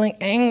you're feeling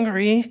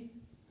angry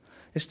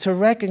is to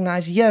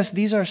recognize, yes,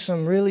 these are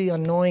some really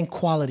annoying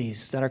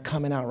qualities that are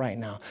coming out right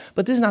now.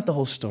 But this is not the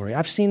whole story.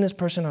 I've seen this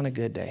person on a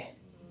good day.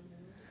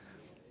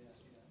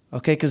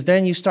 Okay, because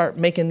then you start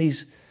making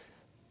these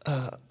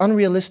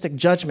unrealistic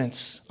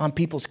judgments on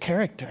people's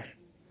character.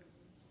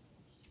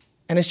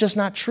 And it's just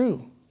not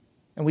true.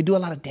 And we do a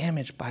lot of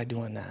damage by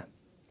doing that.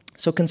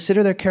 So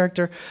consider their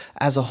character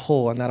as a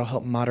whole, and that'll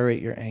help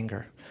moderate your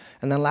anger.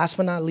 And then last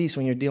but not least,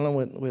 when you're dealing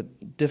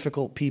with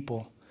difficult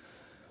people,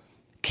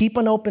 keep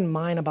an open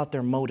mind about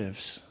their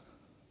motives.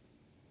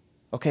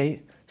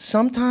 Okay?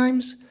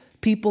 Sometimes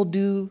people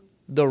do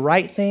the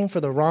right thing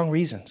for the wrong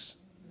reasons.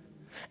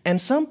 And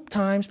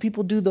sometimes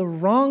people do the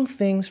wrong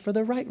things for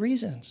the right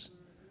reasons.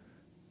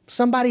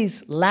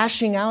 Somebody's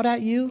lashing out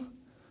at you.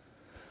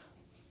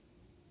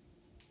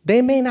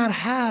 They may not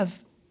have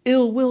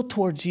ill will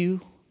towards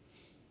you,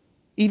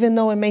 even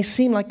though it may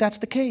seem like that's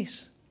the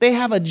case. They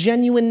have a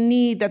genuine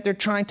need that they're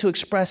trying to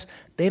express.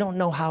 They don't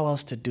know how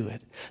else to do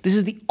it. This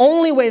is the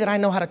only way that I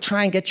know how to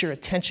try and get your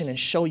attention and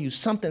show you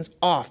something's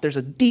off. There's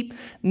a deep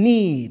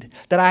need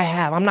that I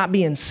have. I'm not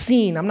being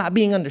seen. I'm not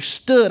being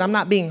understood. I'm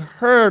not being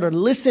heard or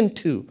listened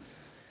to.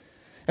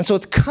 And so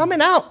it's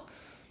coming out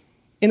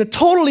in a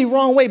totally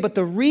wrong way, but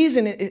the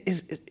reason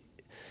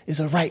is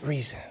a right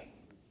reason.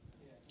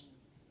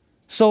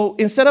 So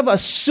instead of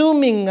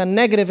assuming a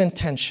negative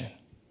intention,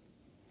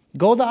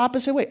 go the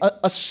opposite way.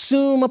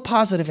 Assume a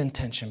positive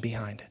intention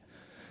behind it.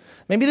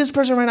 Maybe this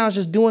person right now is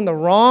just doing the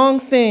wrong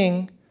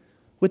thing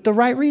with the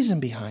right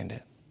reason behind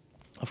it.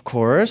 Of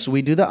course,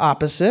 we do the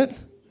opposite.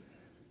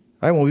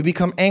 Right? When we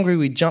become angry,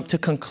 we jump to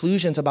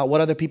conclusions about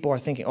what other people are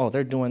thinking. Oh,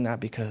 they're doing that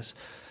because,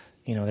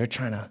 they're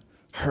trying to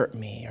hurt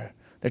me or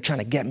they're trying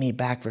to get me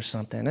back for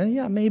something. And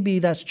yeah, maybe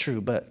that's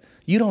true, but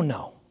you don't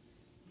know.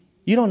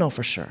 You don't know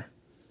for sure.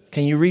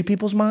 Can you read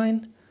people's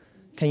mind?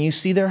 Can you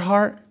see their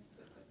heart?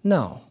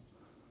 No.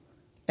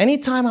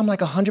 Anytime I'm like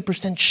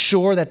 100%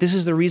 sure that this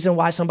is the reason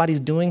why somebody's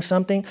doing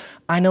something,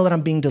 I know that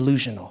I'm being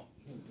delusional.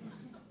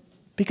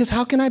 Because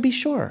how can I be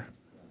sure?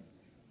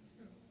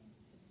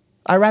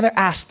 I'd rather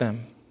ask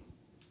them.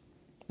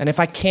 And if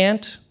I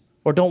can't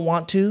or don't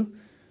want to,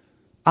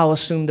 I'll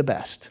assume the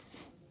best.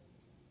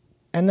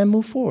 And then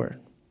move forward.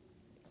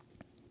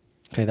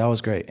 Okay, that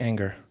was great.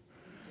 Anger.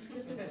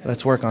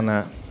 Let's work on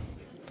that.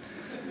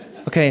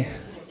 Okay,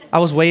 I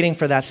was waiting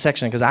for that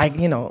section because I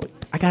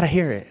got to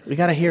hear it. We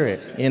got to hear it,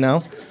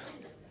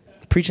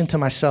 Preaching to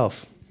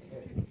myself.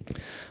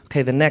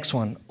 Okay, the next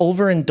one,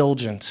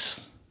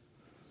 overindulgence.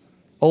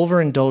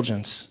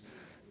 Overindulgence.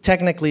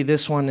 Technically,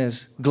 this one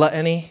is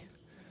gluttony,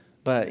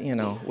 but,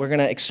 we're going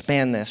to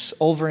expand this.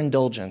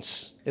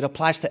 Overindulgence. It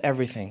applies to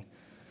everything.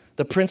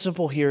 The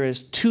principle here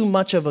is too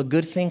much of a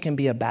good thing can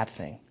be a bad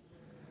thing.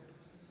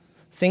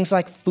 Things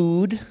like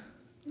food,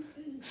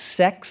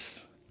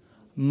 sex,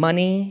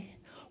 money,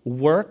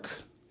 work,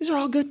 these are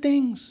all good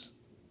things.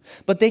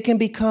 But they can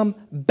become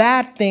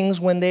bad things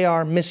when they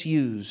are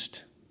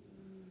misused.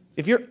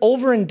 If you're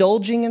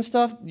overindulging in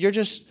stuff, you're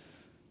just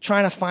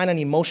trying to find an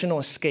emotional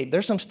escape.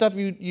 There's some stuff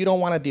you don't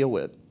want to deal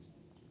with.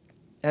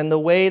 And the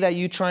way that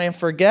you try and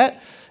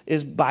forget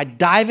is by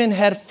diving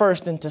head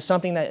first into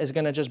something that is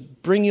going to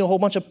just bring you a whole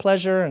bunch of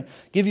pleasure and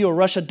give you a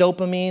rush of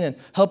dopamine and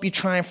help you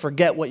try and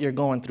forget what you're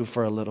going through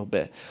for a little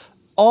bit.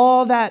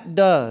 All that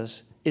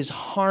does is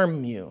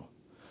harm you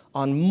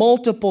on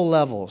multiple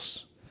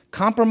levels.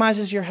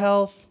 Compromises your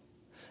health,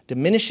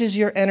 diminishes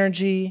your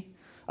energy,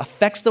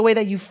 affects the way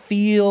that you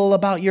feel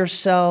about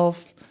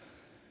yourself.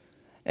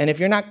 And if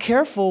you're not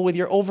careful with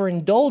your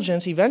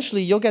overindulgence,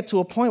 eventually you'll get to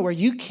a point where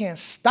you can't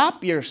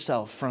stop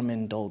yourself from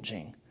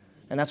indulging.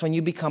 And that's when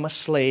you become a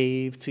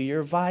slave to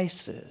your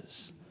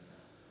vices.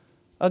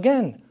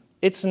 Again,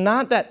 it's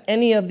not that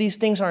any of these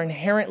things are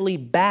inherently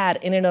bad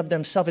in and of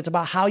themselves. It's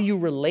about how you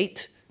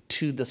relate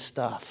to the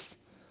stuff.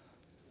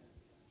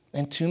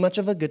 And too much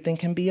of a good thing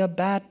can be a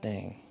bad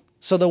thing.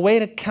 So the way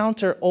to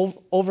counter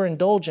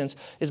overindulgence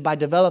is by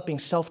developing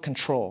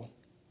self-control.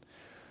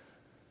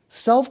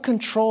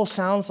 Self-control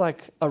sounds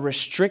like a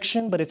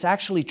restriction, but it's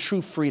actually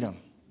true freedom.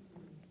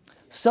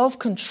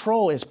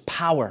 Self-control is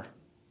power.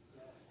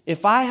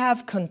 If I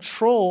have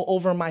control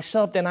over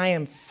myself, then I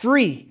am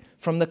free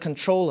from the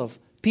control of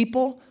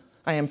people.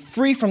 I am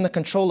free from the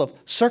control of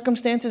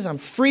circumstances. I'm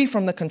free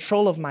from the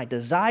control of my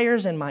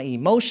desires and my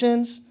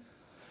emotions.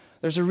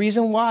 There's a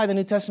reason why the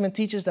New Testament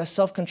teaches that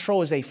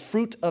self-control is a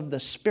fruit of the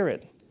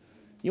Spirit.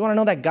 You want to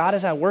know that God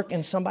is at work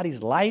in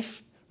somebody's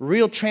life?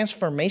 Real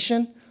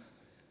transformation?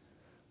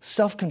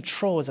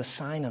 Self-control is a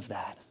sign of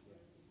that.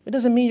 It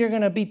doesn't mean you're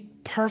going to be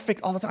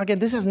perfect all the time. Again,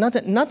 this has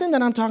nothing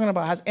that I'm talking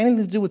about has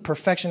anything to do with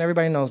perfection.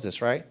 Everybody knows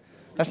this, right?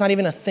 That's not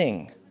even a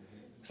thing.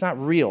 It's not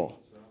real.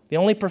 The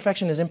only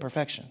perfection is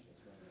imperfection.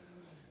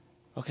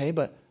 Okay,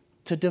 but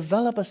to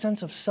develop a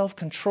sense of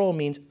self-control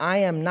means I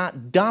am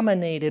not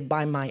dominated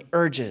by my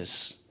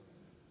urges.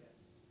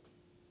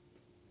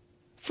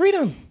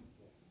 Freedom.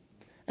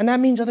 And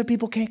that means other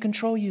people can't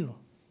control you.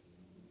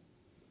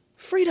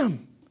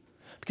 Freedom.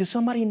 Because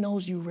somebody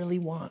knows you really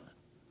want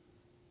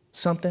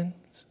something.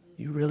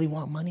 You really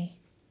want money.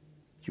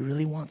 You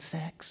really want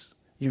sex.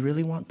 You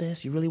really want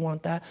this. You really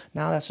want that.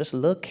 Now that's just a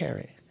little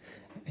carrot.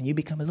 And you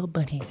become a little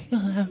bunny.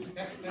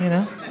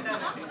 And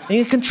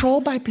you're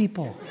controlled by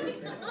people.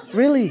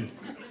 Really.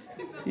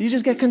 You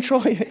just get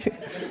controlled.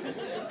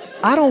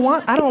 I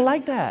don't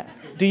like that.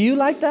 Do you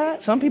like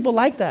that? Some people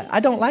like that. I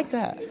don't like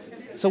that.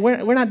 So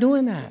we're not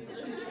doing that.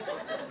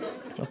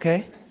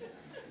 Okay?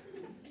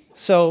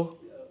 So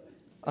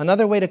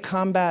another way to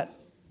combat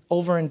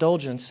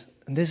overindulgence,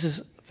 and this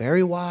is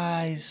very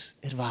wise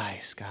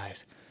advice,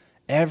 guys.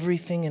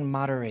 Everything in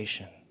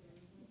moderation.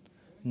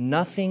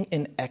 Nothing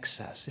in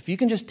excess. If you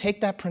can just take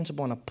that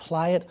principle and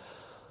apply it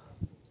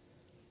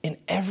in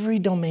every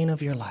domain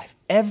of your life,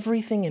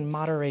 everything in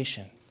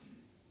moderation,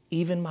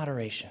 even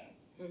moderation.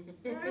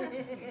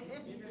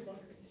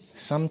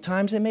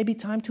 Sometimes it may be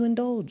time to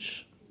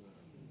indulge.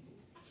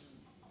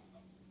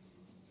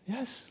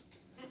 Yes.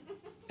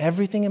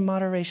 Everything in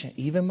moderation,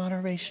 even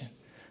moderation.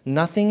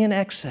 Nothing in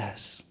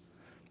excess.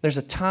 There's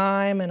a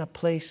time and a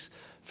place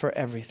for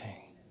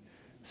everything.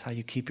 That's how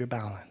you keep your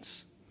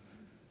balance.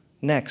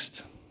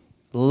 Next,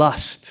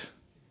 lust.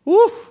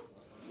 Woo!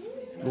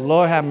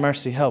 Lord have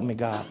mercy. Help me,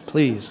 God.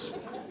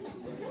 Please.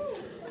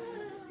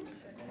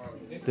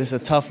 This is a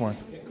tough one.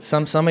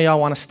 Some of y'all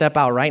want to step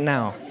out right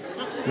now.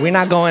 We're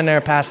not going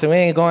there, Pastor. We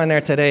ain't going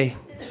there today.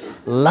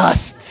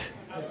 Lust.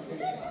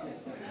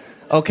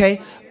 Okay?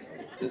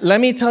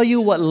 Let me tell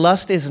you what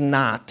lust is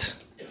not.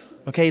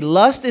 Okay?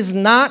 Lust is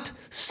not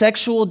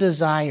sexual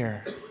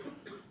desire.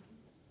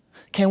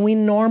 Can we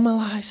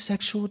normalize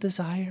sexual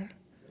desire?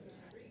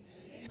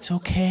 It's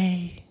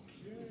okay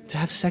to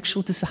have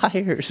sexual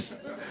desires.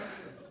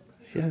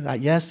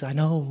 Yes, I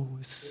know.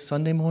 It's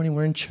Sunday morning.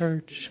 We're in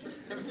church.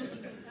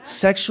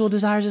 Sexual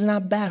desires is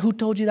not bad. Who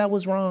told you that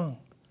was wrong?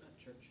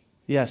 Church.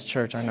 Yes,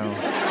 church. I know.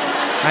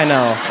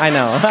 I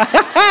know.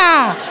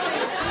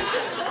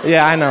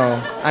 Yeah, I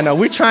know.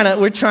 We're trying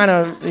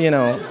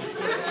to,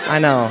 I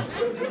know.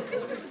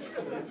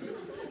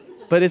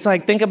 But it's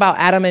like, think about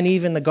Adam and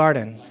Eve in the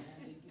garden.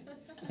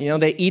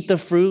 They eat the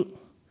fruit.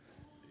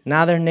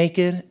 Now they're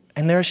naked,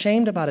 and they're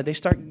ashamed about it. They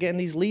start getting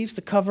these leaves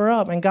to cover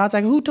up, and God's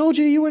like, who told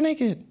you were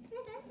naked?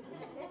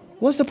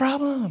 What's the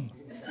problem?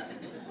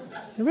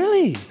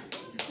 Really?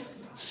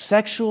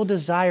 Sexual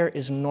desire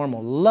is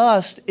normal.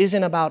 Lust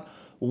isn't about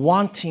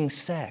wanting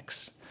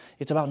sex.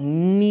 It's about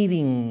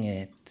needing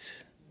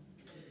it.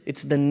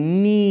 It's the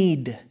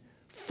need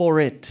for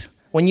it.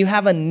 When you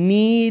have a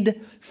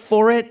need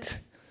for it,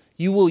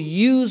 you will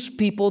use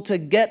people to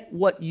get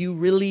what you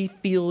really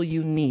feel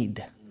you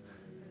need.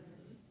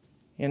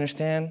 You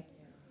understand?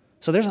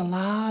 So there's a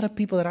lot of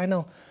people that I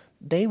know,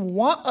 they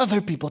want other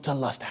people to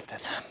lust after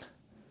them.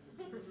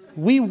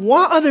 We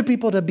want other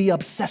people to be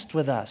obsessed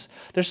with us.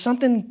 There's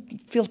something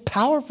feels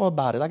powerful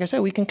about it. Like I said,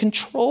 we can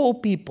control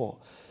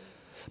people.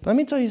 But let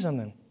me tell you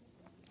something.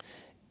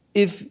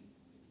 If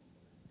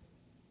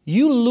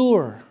you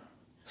lure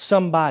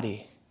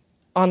somebody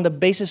on the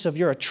basis of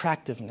your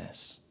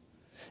attractiveness,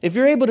 if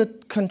you're able to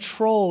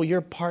control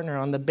your partner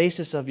on the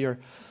basis of your,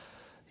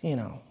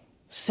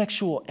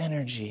 sexual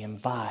energy and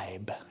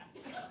vibe,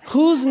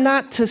 who's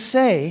not to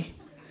say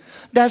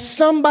that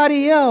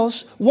somebody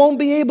else won't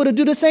be able to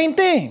do the same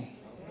thing?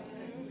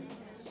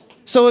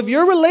 So if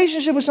your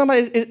relationship with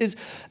somebody is,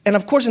 and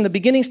of course in the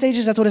beginning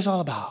stages, that's what it's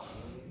all about.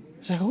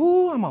 It's like,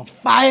 ooh, I'm on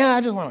fire.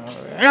 I just want to,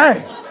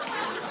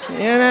 you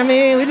know what I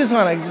mean? We just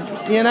want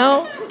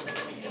to,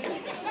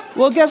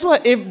 Well, guess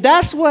what? If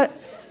that's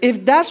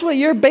what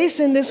you're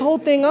basing this whole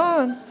thing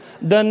on,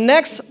 the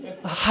next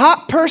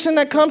hot person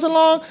that comes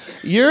along,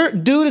 your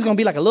dude is going to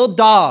be like a little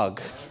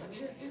dog.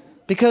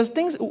 Because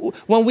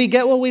when we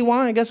get what we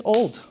want, it gets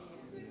old.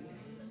 You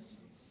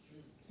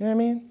know what I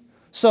mean?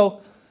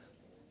 So,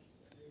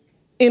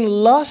 in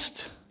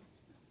lust,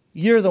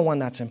 you're the one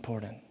that's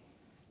important.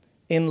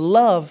 In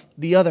love,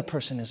 the other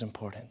person is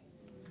important.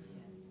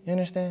 You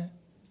understand?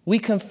 We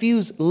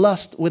confuse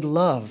lust with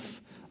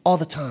love all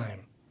the time.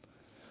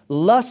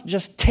 Lust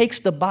just takes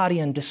the body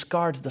and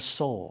discards the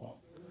soul.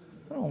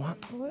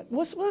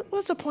 What's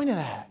the point of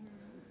that?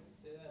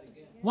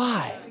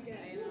 Why?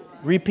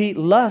 Repeat,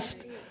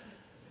 lust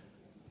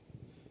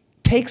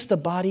takes the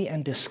body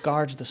and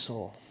discards the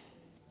soul.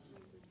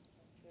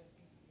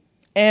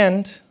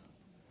 And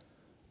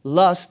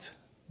lust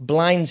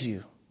blinds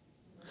you.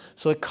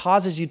 So it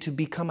causes you to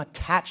become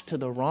attached to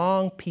the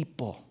wrong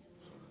people.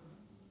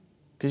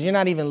 Because you're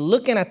not even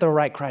looking at the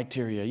right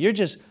criteria. You're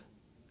just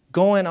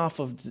going off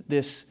of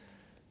this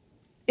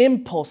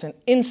impulse and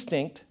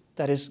instinct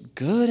that is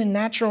good and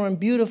natural and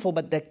beautiful,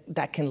 but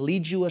that can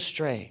lead you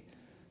astray.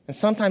 And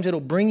sometimes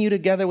it'll bring you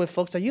together with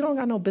folks that you don't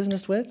got no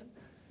business with.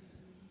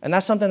 And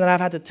that's something that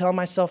I've had to tell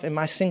myself in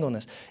my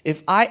singleness.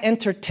 If I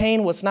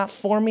entertain what's not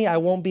for me, I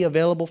won't be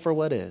available for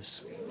what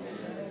is.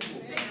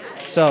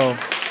 So,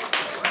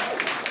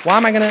 why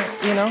am I going to,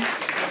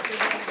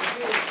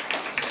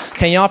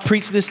 Can y'all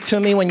preach this to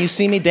me when you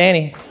see me?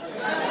 Danny,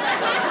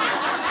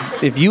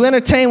 if you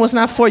entertain what's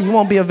not for you, you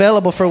won't be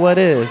available for what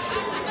is.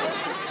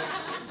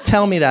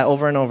 Tell me that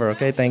over and over,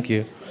 okay? Thank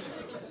you.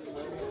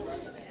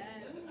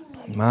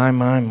 My.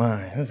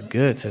 That's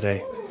good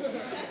today.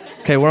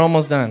 Okay, we're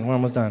almost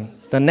done.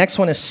 The next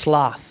one is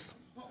sloth.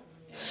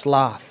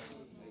 Sloth.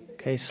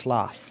 Okay,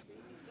 sloth.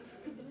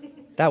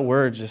 That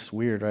word's just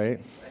weird, right?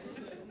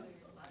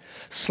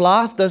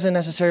 Sloth doesn't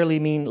necessarily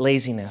mean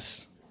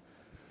laziness.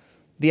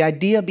 The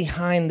idea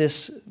behind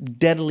this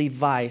deadly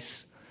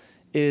vice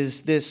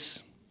is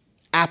this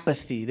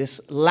apathy,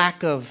 this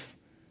lack of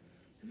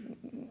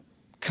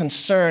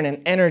concern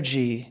and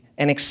energy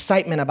and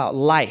excitement about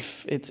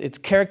life. It's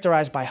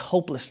characterized by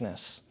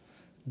hopelessness,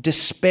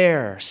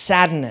 despair,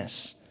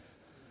 sadness.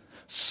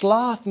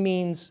 Sloth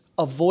means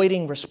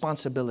avoiding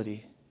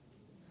responsibility.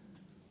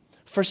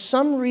 For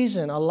some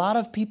reason, a lot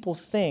of people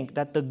think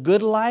that the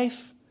good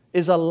life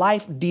is a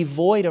life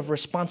devoid of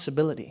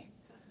responsibility.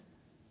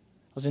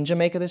 I was in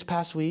Jamaica this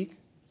past week.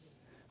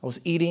 I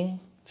was eating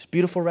this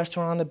beautiful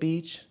restaurant on the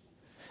beach,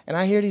 and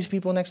I hear these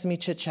people next to me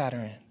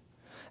chit-chattering.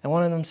 And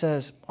one of them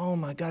says, "Oh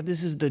my God,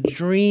 this is the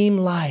dream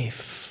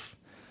life.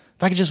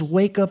 If I could just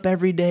wake up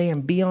every day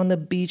and be on the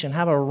beach and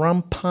have a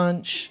rum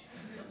punch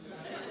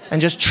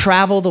and just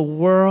travel the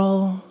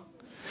world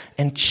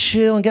and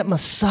chill and get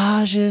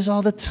massages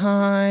all the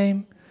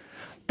time.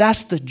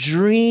 That's the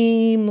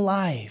dream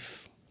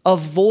life.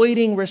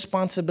 Avoiding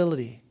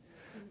responsibility.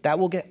 That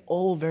will get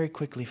old very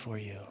quickly for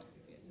you."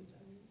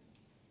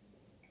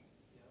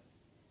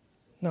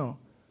 No.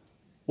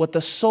 What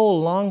the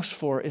soul longs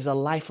for is a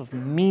life of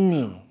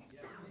meaning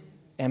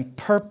and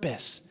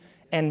purpose.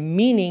 And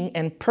meaning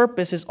and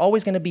purpose is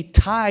always going to be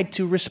tied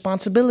to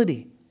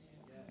responsibility.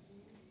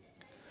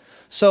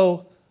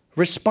 So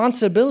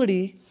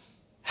responsibility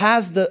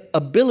has the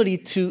ability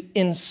to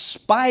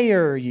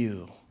inspire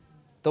you.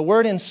 The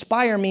word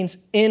inspire means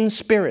in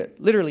spirit.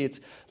 Literally, it's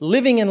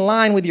living in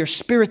line with your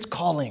spirit's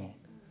calling.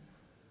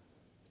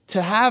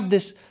 To have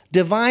this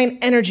divine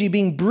energy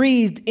being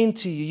breathed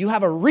into you. You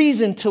have a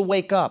reason to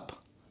wake up.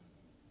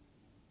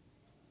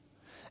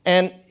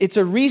 And it's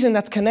a reason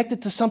that's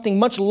connected to something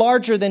much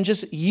larger than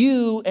just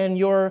you and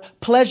your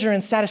pleasure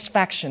and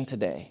satisfaction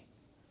today.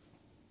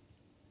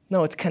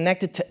 No, it's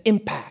connected to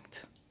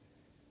impact.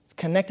 It's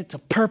connected to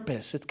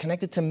purpose. It's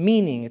connected to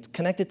meaning. It's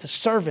connected to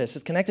service.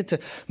 It's connected to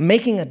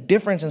making a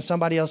difference in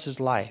somebody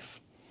else's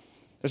life.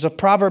 There's a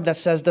proverb that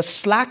says, "The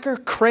slacker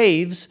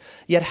craves,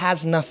 yet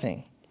has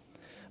nothing.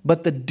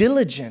 But the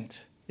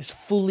diligent is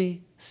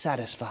fully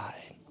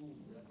satisfied."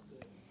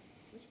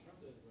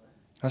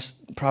 That's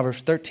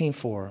Proverbs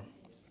 13:4.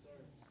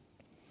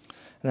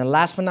 And then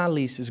last but not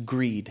least is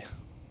greed.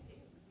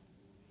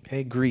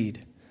 Okay,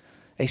 greed.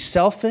 A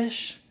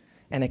selfish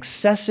and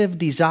excessive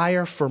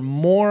desire for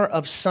more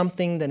of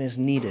something than is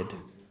needed.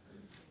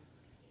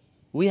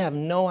 We have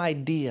no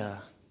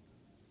idea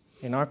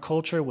in our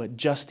culture what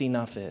just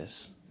enough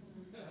is.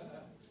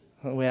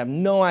 We have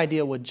no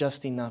idea what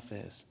just enough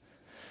is.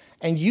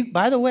 And you,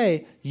 by the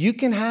way, you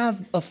can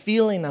have a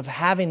feeling of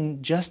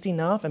having just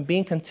enough and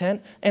being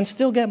content and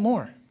still get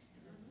more.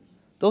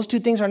 Those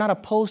two things are not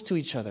opposed to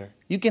each other.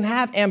 You can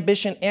have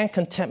ambition and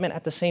contentment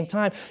at the same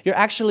time. You're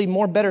actually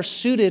more better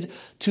suited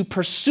to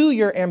pursue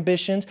your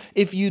ambitions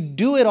if you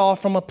do it all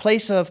from a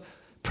place of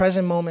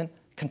present moment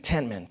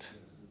contentment.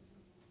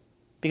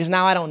 Because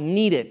now I don't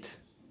need it.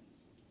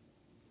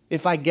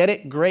 If I get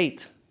it,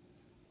 great.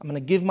 I'm going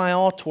to give my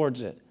all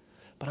towards it.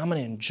 But I'm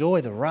going to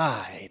enjoy the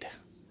ride.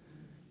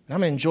 And I'm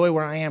going to enjoy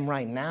where I am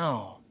right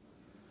now.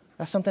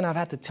 That's something I've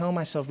had to tell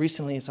myself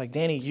recently. It's like,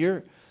 Danny,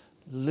 you're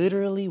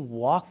literally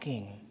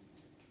walking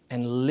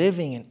and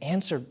living in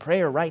answered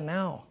prayer right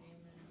now.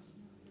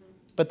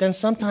 But then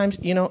sometimes,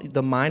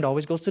 the mind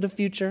always goes to the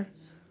future.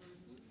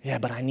 Yeah,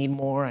 but I need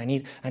more. I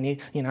need, I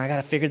got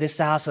to figure this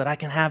out so that I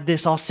can have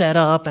this all set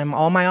up and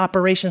all my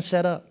operations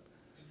set up.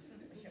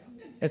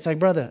 It's like,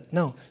 brother,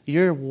 no,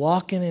 you're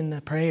walking in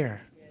the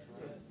prayer.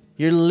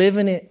 You're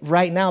living it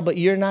right now, but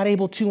you're not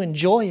able to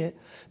enjoy it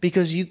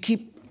because you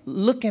keep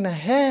looking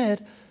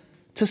ahead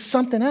to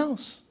something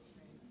else.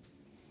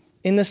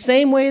 In the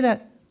same way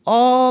that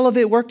all of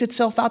it worked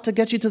itself out to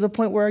get you to the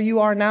point where you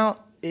are now,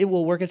 it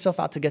will work itself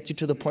out to get you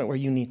to the point where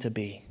you need to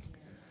be.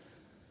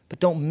 But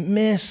don't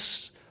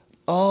miss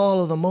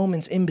all of the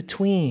moments in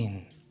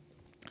between.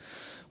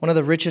 One of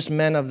the richest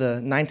men of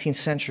the 19th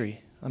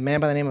century, a man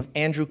by the name of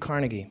Andrew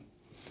Carnegie.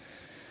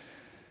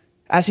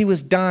 As he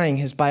was dying,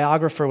 his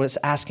biographer was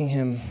asking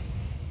him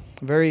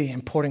a very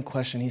important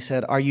question. He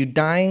said, "Are you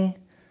dying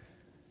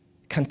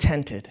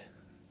contented?"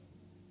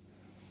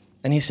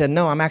 And he said,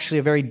 "No, I'm actually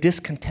a very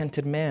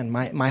discontented man.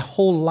 My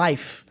whole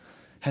life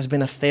has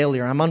been a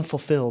failure. I'm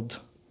unfulfilled."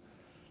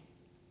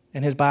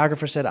 And his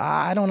biographer said,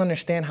 "I don't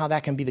understand how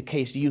that can be the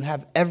case. You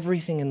have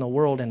everything in the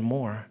world and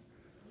more.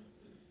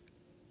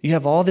 You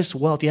have all this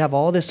wealth. You have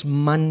all this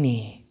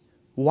money.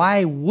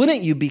 Why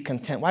wouldn't you be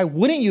content? Why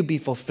wouldn't you be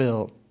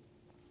fulfilled?"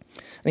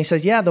 And he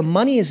says, "Yeah, the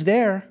money is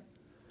there,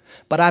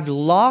 but I've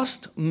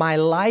lost my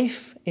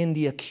life in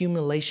the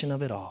accumulation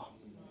of it all."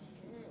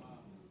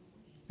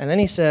 And then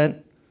he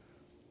said,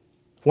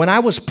 "When I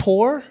was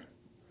poor,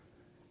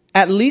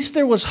 at least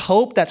there was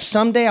hope that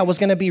someday I was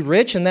going to be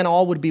rich and then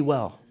all would be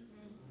well.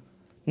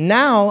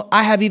 Now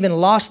I have even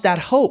lost that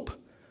hope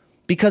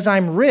because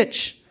I'm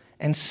rich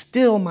and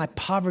still my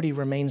poverty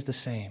remains the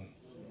same."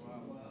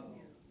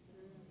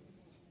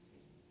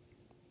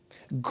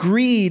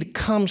 Greed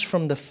comes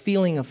from the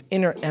feeling of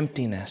inner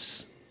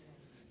emptiness.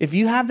 If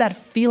you have that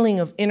feeling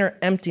of inner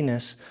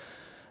emptiness,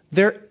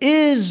 there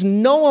is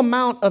no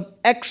amount of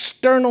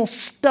external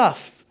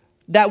stuff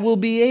that will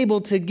be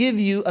able to give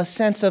you a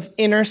sense of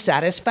inner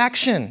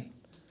satisfaction.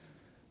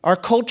 Our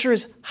culture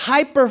is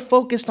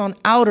hyper-focused on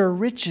outer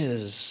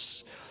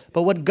riches.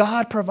 But what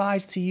God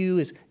provides to you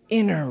is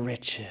inner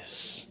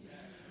riches.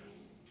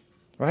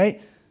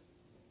 Right?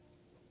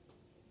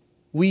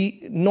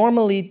 We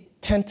normally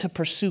tend to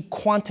pursue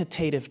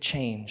quantitative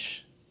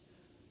change.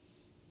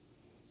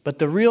 But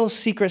the real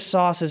secret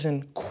sauce is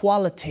in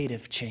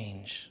qualitative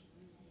change.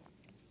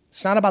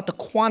 It's not about the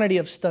quantity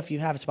of stuff you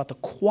have. It's about the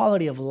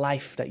quality of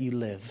life that you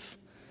live.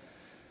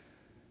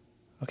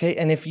 Okay?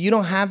 And if you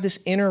don't have this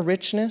inner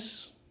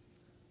richness,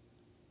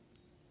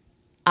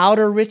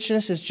 outer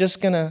richness is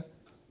just going to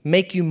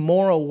make you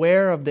more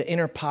aware of the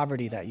inner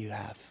poverty that you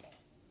have.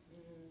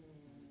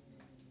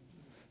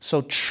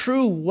 So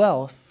true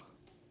wealth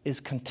is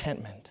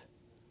contentment.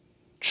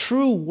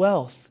 True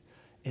wealth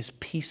is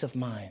peace of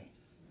mind.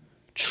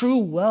 True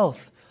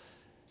wealth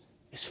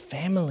is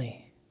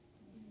family,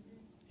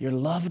 your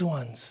loved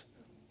ones,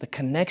 the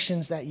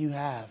connections that you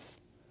have.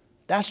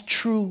 That's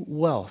true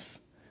wealth.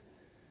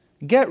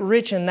 Get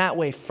rich in that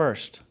way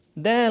first.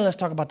 Then let's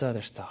talk about the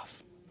other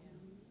stuff.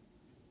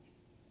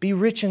 Be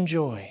rich in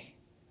joy,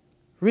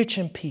 rich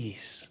in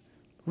peace,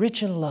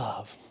 rich in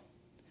love.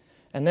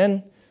 And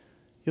then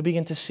you'll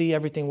begin to see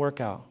everything work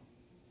out.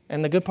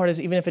 And the good part is,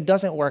 even if it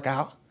doesn't work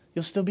out,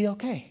 you'll still be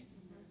okay.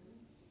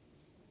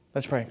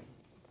 Let's pray.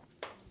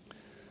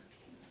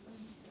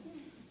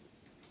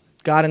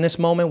 God, in this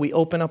moment, we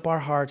open up our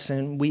hearts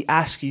and we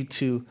ask you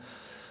to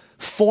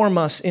form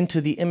us into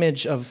the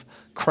image of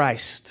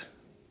Christ.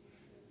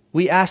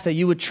 We ask that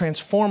you would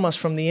transform us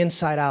from the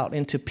inside out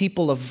into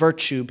people of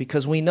virtue,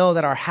 because we know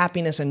that our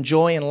happiness and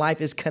joy in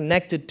life is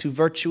connected to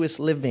virtuous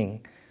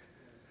living.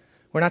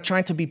 We're not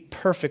trying to be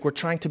perfect. We're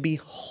trying to be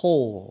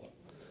whole,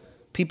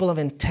 people of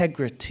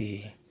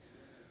integrity.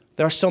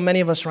 There are so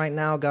many of us right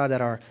now, God, that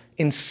are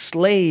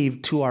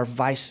enslaved to our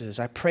vices.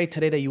 I pray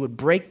today that you would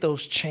break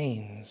those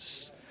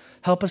chains.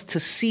 Help us to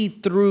see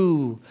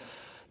through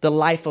the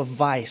life of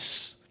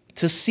vice,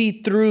 to see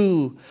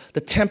through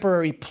the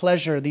temporary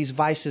pleasure these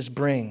vices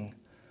bring,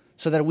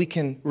 so that we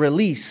can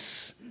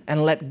release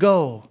and let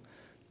go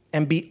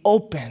and be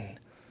open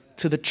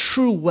to the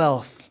true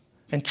wealth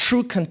and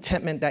true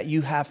contentment that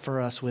you have for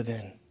us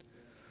within.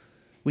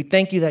 We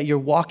thank you that you're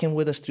walking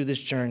with us through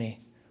this journey.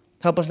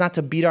 Help us not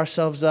to beat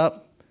ourselves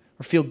up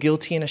or feel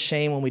guilty and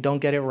ashamed when we don't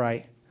get it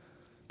right,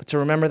 but to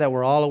remember that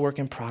we're all a work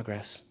in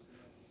progress.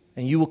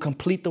 And you will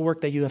complete the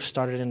work that you have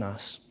started in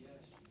us.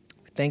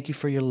 Thank you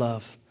for your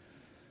love.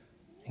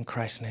 In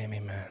Christ's name,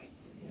 amen.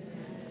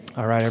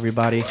 All right,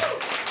 everybody.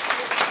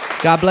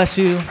 God bless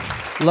you.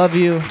 Love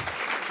you.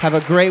 Have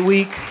a great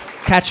week.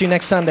 Catch you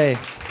next Sunday.